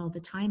him, well, the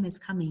time is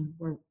coming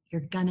where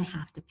you're going to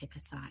have to pick a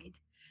side.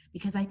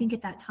 Because I think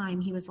at that time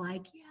he was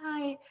like, yeah,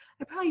 I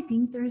probably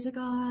think there's a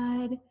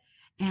God.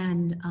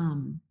 And,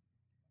 and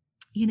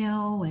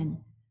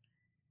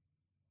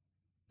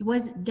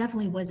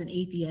definitely was an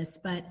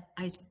atheist, but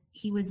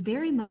he was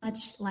very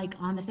much like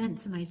on the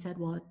fence. And I said,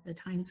 well, the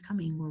time's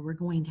coming where we're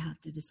going to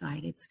have to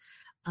decide. It's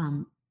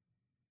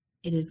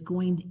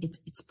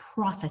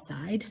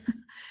prophesied.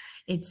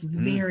 It's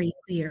very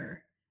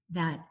clear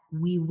that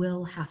we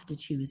will have to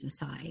choose a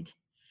side.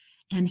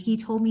 And he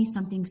told me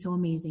something so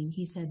amazing.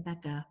 He said,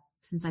 Becca,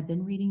 since I've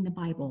been reading the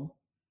Bible,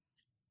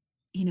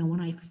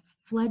 when I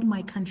fled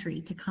my country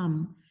to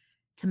come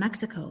to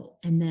Mexico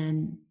and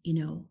then,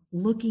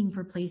 looking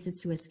for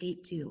places to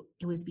escape to,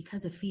 it was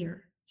because of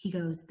fear. He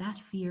goes, that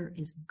fear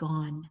is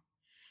gone.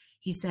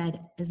 He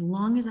said, as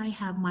long as I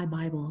have my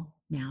Bible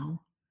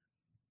now,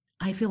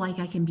 I feel like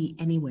I can be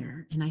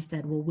anywhere. And I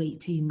said, well, wait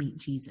till you meet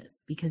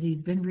Jesus, because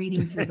he's been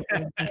reading through the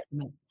Old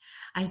Testament.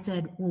 I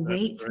said, well,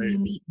 wait till you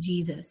meet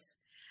Jesus,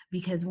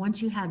 because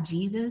once you have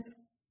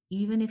Jesus,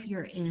 even if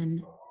you're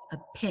in a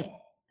pit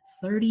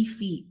 30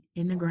 feet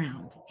in the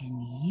ground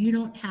and you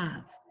don't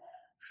have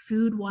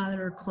food,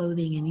 water, or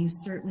clothing, and you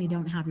certainly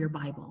don't have your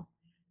Bible,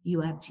 you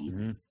have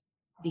Jesus,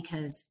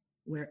 because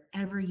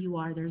wherever you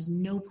are, there's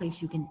no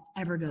place you can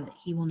ever go that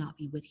he will not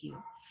be with you.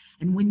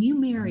 And when you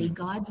marry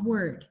God's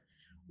word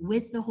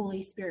with the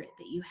Holy Spirit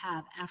that you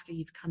have after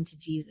you've come to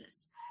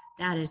Jesus,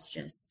 that is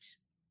just,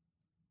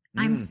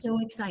 I'm so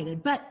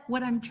excited. But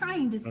what I'm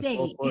trying to say,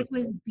 it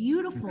was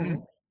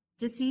beautiful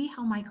to see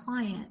how my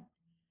client,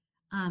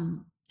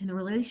 and the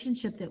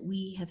relationship that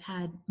we have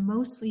had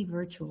mostly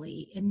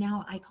virtually, and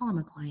now I call him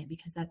a client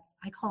because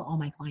I call all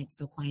my clients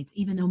still clients,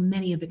 even though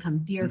many have become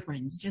dear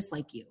friends, just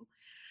like you.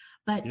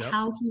 But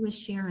how he was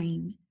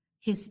sharing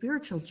his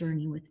spiritual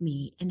journey with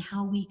me and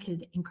how we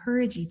could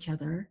encourage each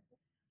other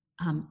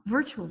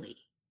virtually,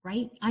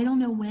 right? I don't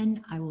know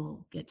when I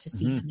will get to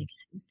see him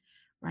again,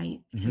 right?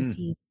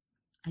 Because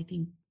I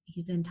think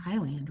he's in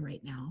Thailand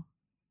right now.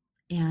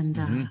 And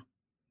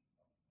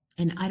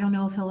I don't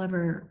know if he'll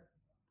ever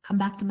come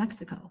back to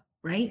Mexico,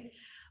 right?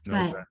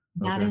 But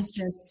that is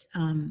just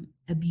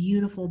a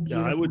beautiful,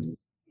 beautiful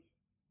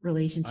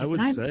relationship. I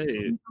would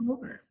say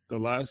the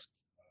last,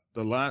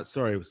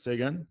 sorry, say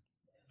again?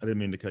 I didn't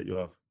mean to cut you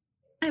off.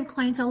 I have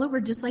clients all over,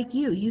 just like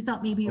you. You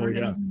thought maybe you were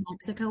going to do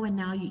Mexico, and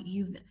now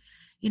you've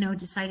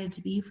decided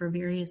to be, for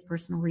various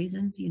personal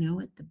reasons,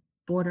 at the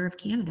border of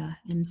Canada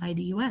inside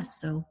the US.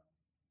 So,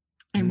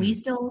 and we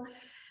still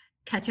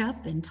catch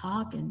up and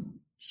talk and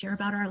share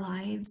about our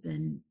lives.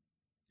 And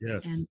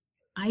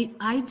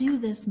I do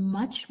this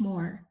much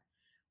more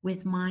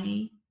with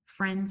my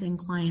friends and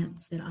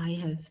clients that I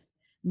have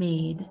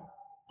made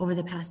over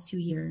the past 2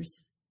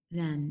 years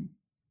than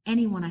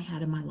anyone I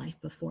had in my life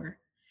before.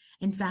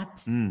 In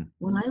fact,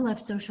 when I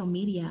left social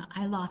media,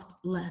 I left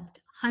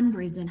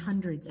hundreds and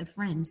hundreds of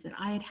friends that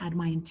I had had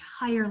my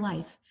entire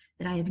life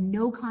that I have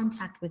no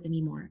contact with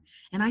anymore.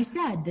 And I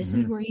said, this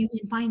is where you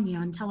can find me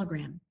on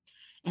Telegram.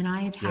 And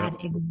I have had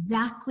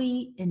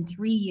exactly in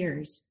 3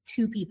 years,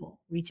 2 people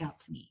reach out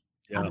to me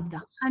out of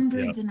the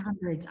hundreds and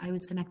hundreds I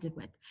was connected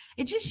with.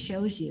 It just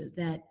shows you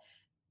that,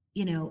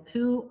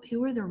 who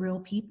are the real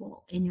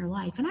people in your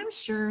life. And I'm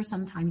sure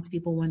sometimes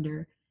people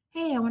wonder,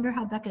 hey, I wonder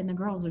how Becca and the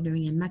girls are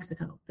doing in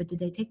Mexico. But did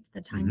they take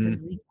the time to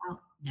reach out?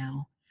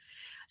 No.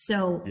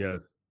 So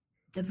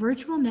the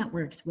virtual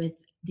networks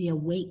with the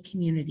Awake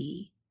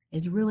community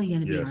is really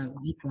going to be our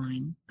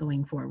lifeline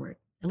going forward.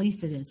 At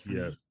least it is for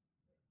me.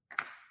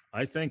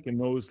 I think in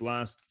those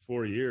last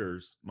 4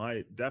 years,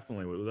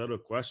 definitely, without a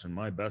question,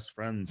 my best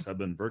friends have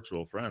been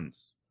virtual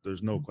friends.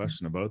 There's no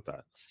question about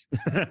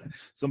that.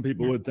 Some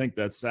people would think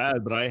that's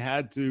sad, but I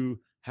had to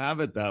have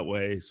it that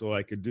way so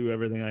I could do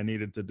everything I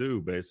needed to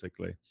do,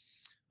 basically.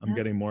 I'm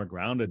getting more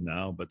grounded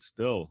now, but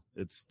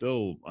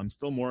I'm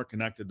still more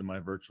connected to my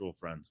virtual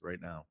friends right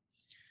now.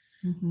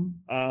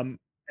 And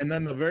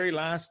then the very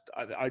last,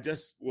 I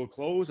just will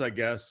close, I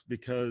guess,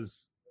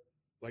 because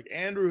like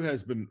Andrew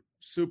has been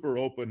super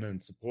open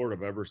and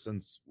supportive ever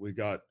since we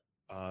got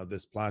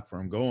this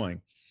platform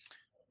going.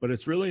 But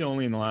it's really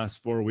only in the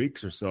last 4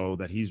 weeks or so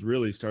that he's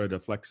really started to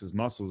flex his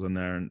muscles in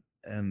there.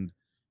 And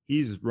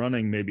he's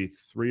running maybe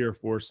 3 or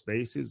 4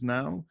 spaces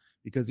now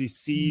because he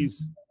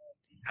sees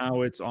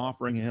how it's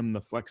offering him the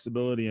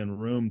flexibility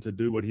and room to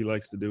do what he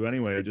likes to do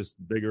anyway,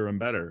 just bigger and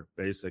better,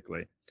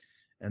 basically.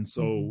 And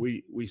so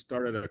we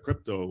started a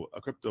crypto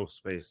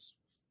space,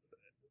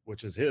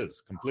 which is his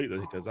completely,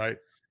 because I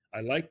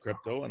like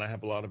crypto and I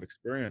have a lot of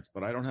experience,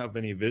 but I don't have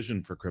any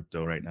vision for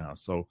crypto right now.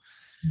 So,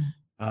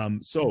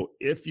 so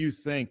if you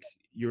think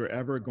you're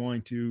ever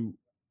going to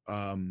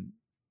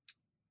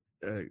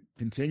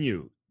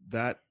continue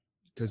that,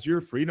 because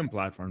your freedom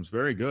platform is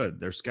very good.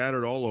 They're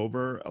scattered all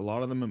over. A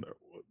lot of them are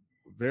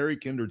very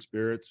kindred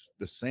spirits,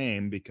 the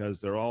same,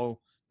 because they're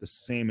all the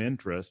same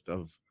interest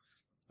of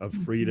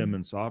freedom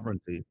and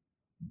sovereignty.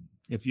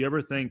 If you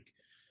ever think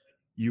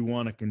you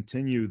want to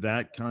continue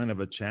that kind of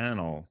a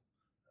channel,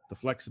 the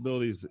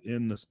flexibility is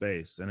in the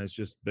space, and it's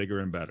just bigger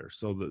and better.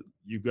 So that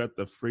you've got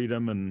the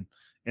freedom, and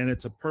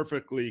it's a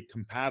perfectly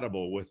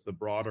compatible with the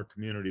broader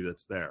community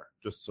that's there.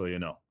 Just so you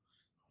know,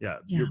 yeah.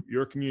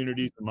 Your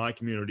communities and my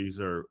communities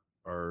are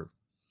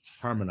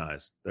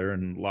harmonized. They're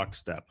in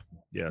lockstep.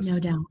 Yes,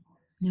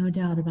 no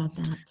doubt about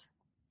that.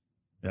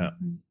 Yeah.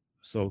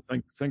 So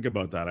think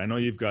about that. I know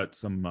you've got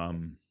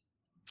some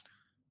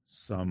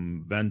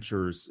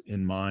ventures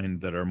in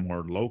mind that are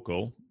more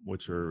local,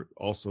 which are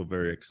also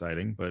very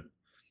exciting. But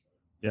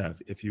yeah,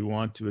 if you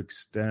want to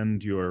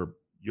extend your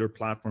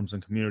platforms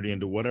and community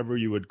into whatever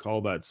you would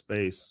call that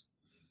space,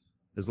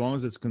 as long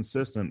as it's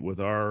consistent with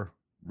our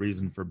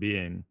reason for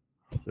being,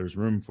 there's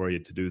room for you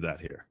to do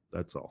that here.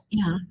 That's all.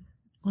 Yeah.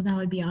 Well, that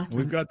would be awesome.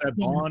 We've got that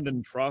bond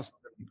and trust.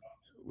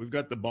 We've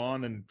got the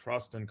bond and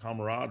trust and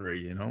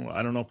camaraderie. You know,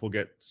 I don't know if we'll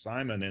get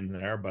Simon in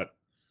there, but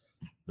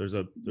there's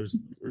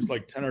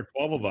like 10 or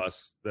 12 of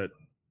us that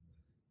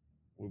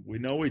we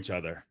know each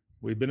other.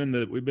 We've been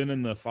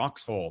in the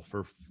foxhole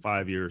for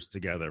 5 years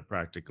together,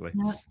 practically.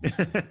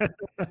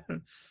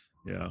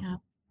 Yeah.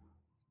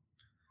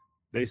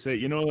 They say,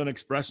 you know, an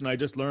expression I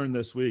just learned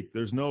this week: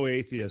 there's no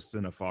atheists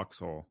in a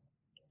foxhole.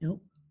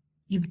 Nope.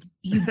 You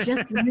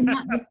just learned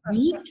that this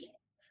week?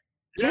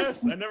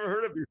 Yes, I never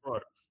heard it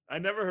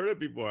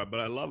before,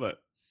 but I love it.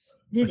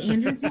 Did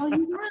Andrew tell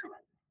you that?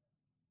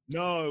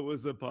 No, it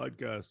was a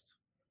podcast.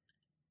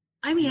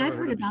 I mean, I've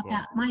heard about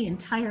that my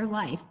entire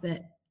life,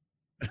 but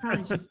it's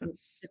probably just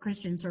the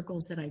Christian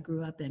circles that I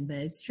grew up in. But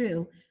it's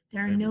true.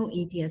 There are no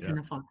atheists in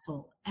a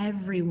foxhole.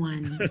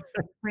 Everyone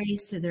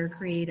prays to their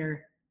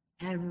creator.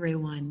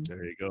 Everyone.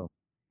 There you go.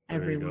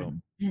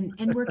 Everyone.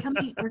 And we're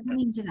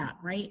coming to that,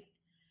 right?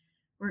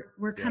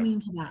 We're coming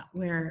to that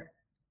where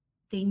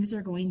things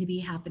are going to be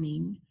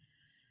happening,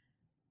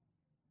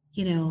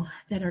 you know,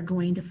 that are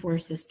going to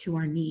force us to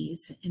our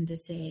knees and to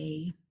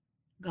say,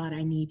 God,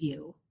 I need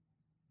you.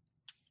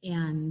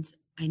 And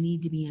I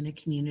need to be in a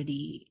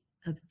community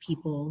of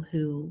people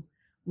who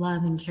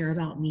love and care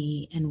about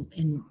me. And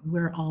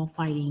we're all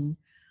fighting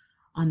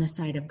on the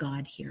side of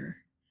God here.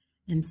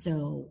 And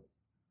so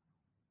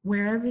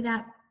wherever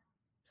that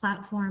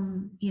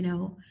platform, you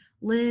know,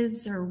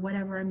 lives or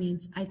whatever, I mean,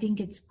 I think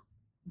it's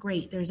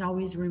great. There's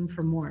always room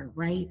for more,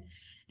 right?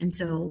 And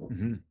so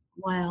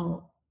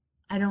while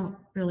I don't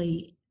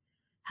really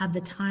have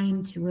the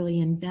time to really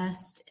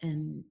invest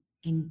and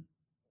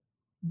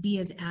be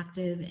as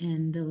active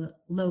in the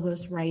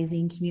Logos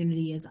Rising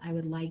community as I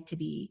would like to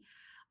be,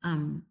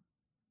 and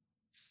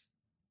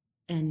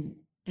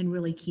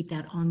really keep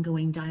that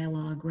ongoing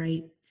dialogue,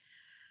 right?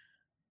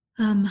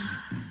 I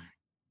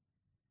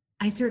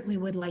certainly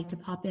would like to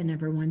pop in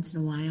every once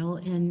in a while,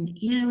 and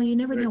you know, you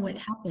never know what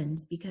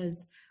happens,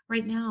 because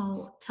right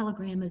now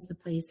Telegram is the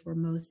place where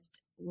most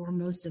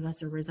of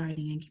us are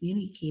residing and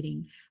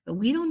communicating, but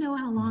we don't know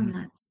how long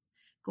that's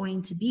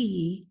going to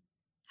be,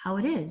 how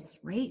it is,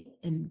 right?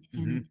 And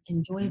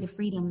enjoy the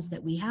freedoms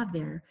that we have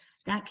there.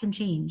 That can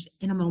change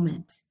in a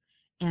moment,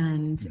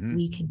 and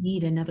we could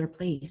need another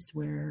place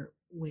where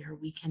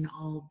we can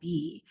all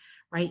be,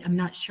 right? I'm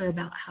not sure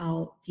about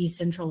how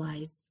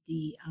decentralized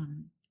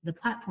the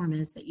platform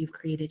is that you've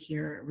created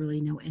here. I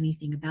really know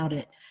anything about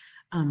it,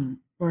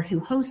 or who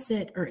hosts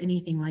it or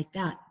anything like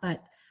that.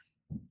 But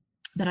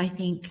I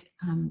think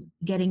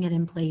getting it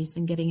in place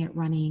and getting it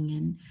running,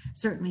 and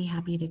certainly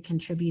happy to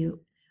contribute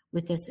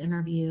with this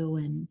interview,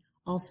 and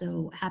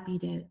also happy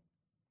to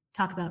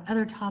talk about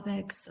other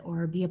topics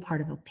or be a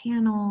part of a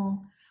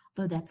panel,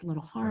 though that's a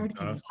little hard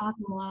because I talk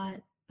a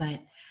lot,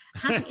 but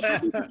happy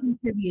to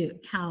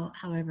contribute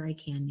however I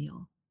can,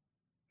 Neil.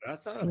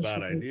 That's not a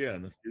bad idea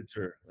in the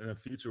future. In the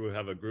future, we'll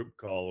have a group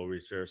call where we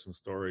share some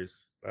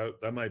stories.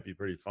 That might be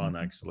pretty fun,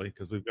 actually,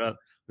 because we've got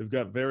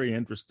very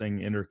interesting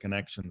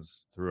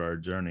interconnections through our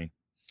journey,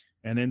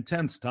 and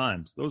intense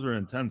times. Those are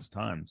intense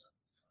times,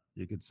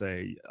 you could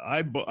say.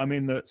 I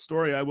mean, the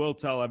story I will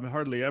tell, I've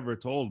hardly ever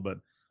told, but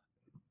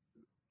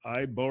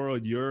I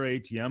borrowed your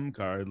ATM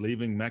card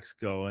leaving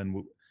Mexico,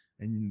 and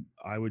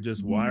I would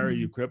just wire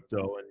you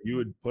crypto, and you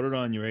would put it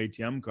on your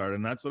ATM card,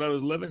 and that's what I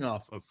was living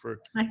off of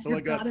until I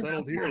got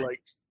settled here,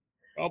 like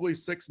probably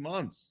 6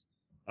 months.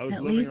 I was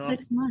living off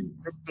 6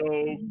 months.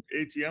 Crypto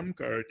ATM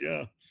card.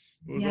 Yeah,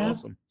 it was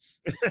awesome.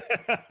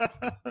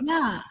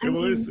 Yeah, it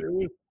was.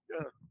 Yeah.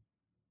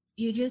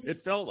 It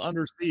felt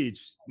under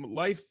siege.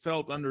 Life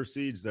felt under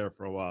siege there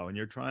for a while, and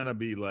you're trying to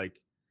be like,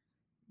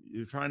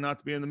 you're trying not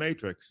to be in the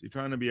matrix. You're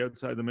trying to be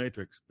outside the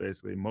matrix,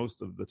 basically,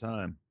 most of the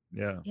time.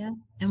 Yeah.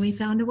 And we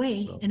found a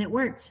way, and it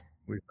worked.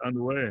 We found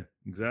a way.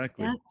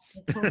 Exactly. Yeah,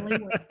 it totally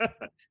worked.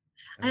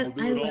 We'll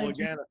do it all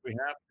again if we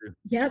have to.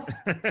 Yep.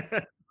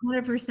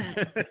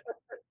 100%.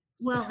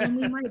 Well, and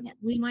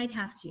we might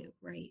have to,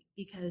 right?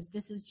 Because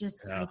this is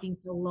just, I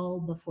think, the lull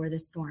before the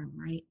storm,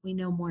 right? We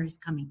know more is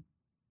coming.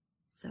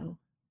 So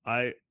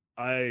I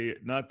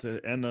not to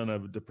end on a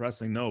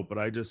depressing note, but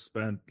I just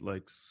spent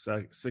like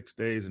 6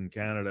 days in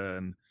Canada,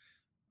 and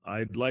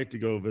I'd like to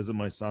go visit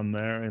my son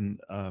there and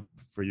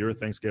for your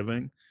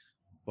Thanksgiving.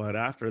 But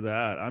after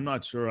that, I'm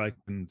not sure I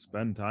can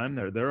spend time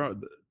there.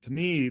 To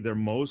me, they're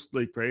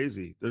mostly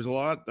crazy. There's a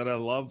lot that I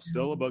love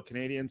still about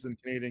Canadians and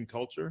Canadian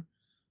culture,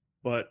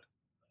 but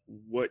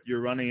what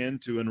you're running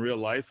into in real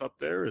life up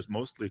there is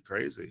mostly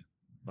crazy.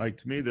 Like,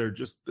 to me, they're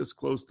just this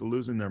close to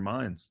losing their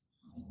minds.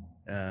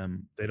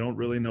 They don't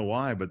really know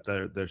why, but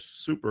they're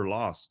super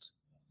lost,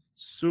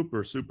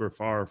 super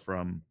far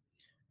from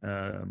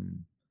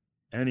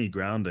any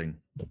grounding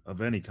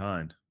of any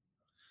kind.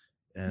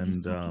 And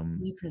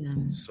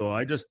so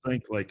I just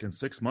think, like, in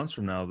 6 months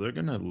from now, they're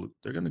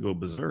gonna go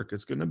berserk.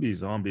 It's gonna be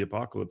zombie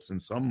apocalypse in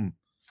some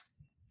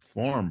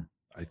form,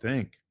 I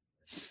think.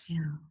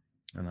 Yeah.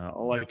 And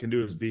all I can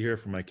do is be here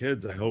for my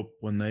kids. I hope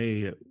when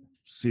they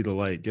see the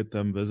light, get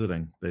them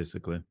visiting,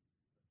 basically.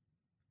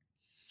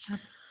 Yep.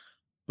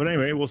 But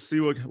anyway, we'll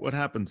see what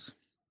happens.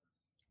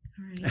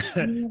 All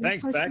right.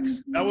 Thanks,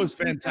 Bex. That was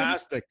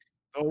fantastic.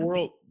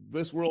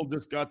 This world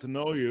just got to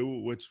know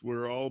you, which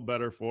we're all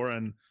better for,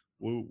 and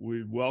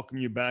we welcome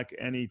you back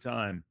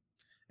anytime.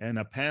 And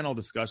a panel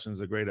discussion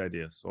is a great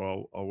idea,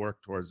 so I'll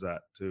work towards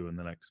that too in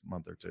the next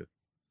month or two.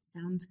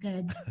 Sounds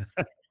good.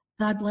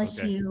 God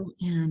bless you,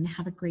 and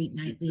have a great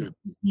night, Leo.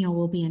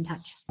 We'll be in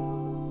touch.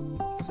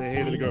 Say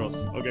hey to the girls.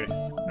 Okay.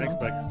 Thanks,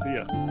 Beck. See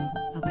ya.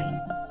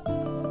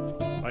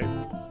 Bye-bye.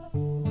 Bye.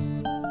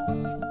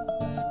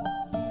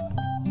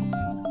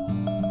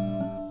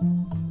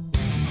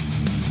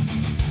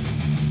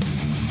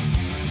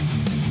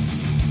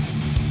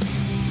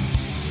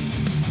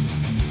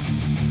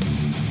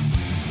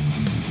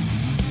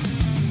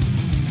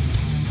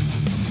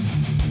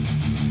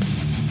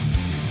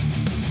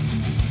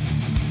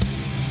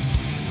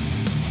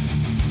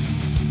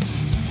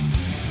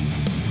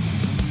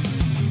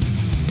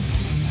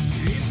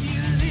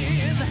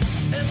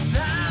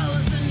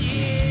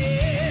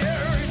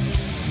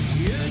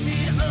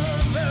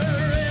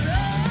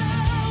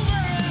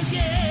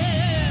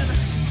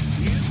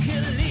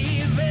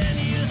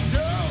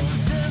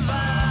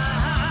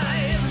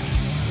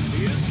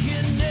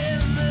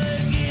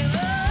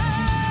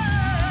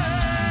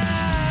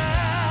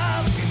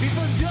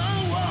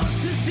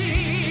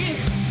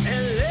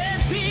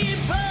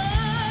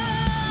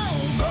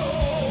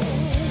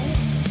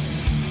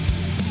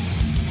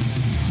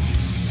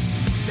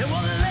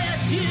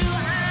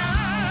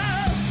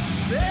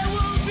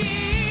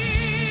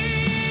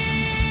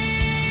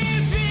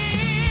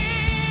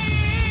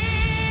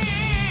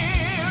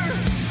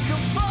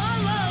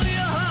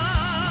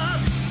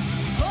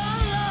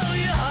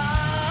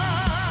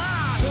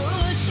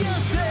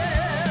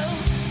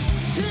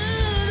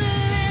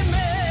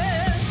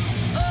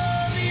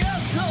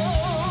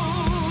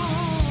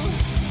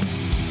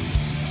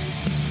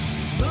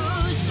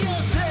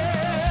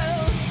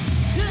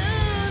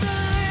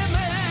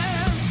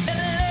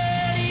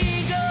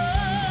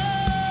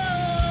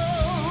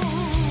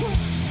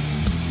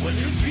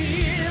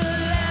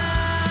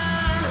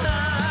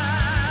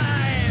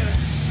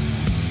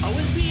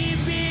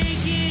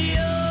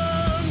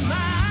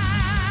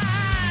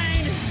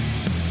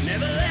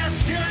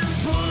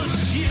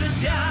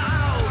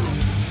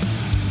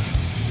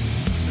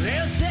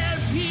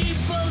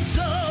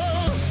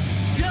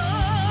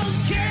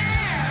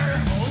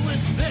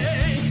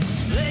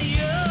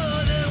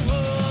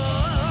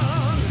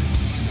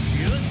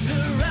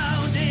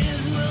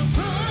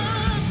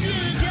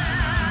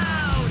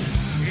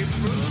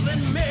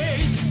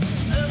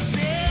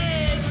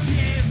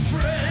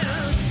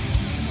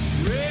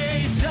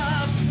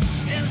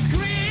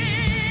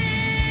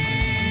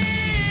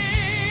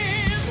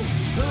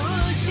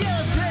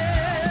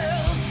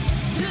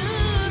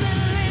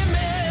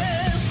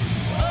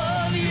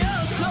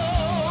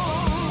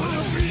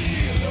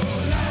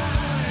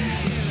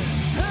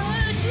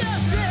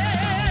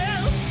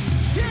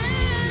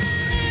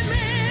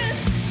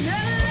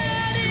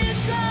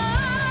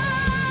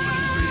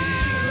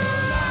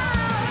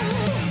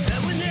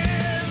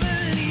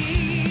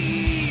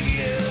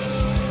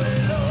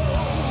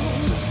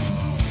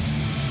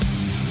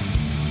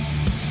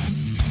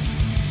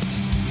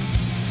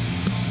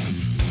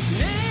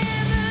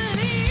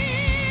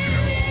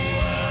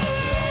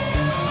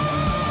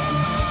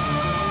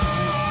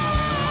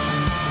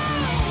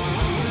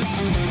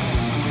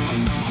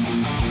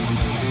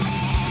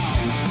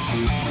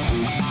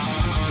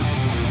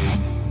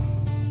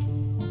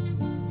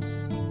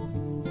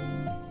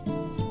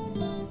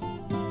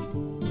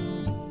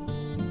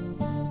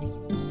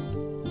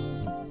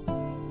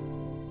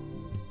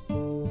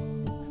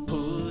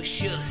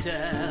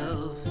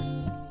 yourself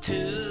to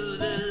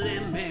the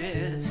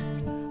limit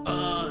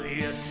of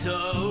your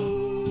soul.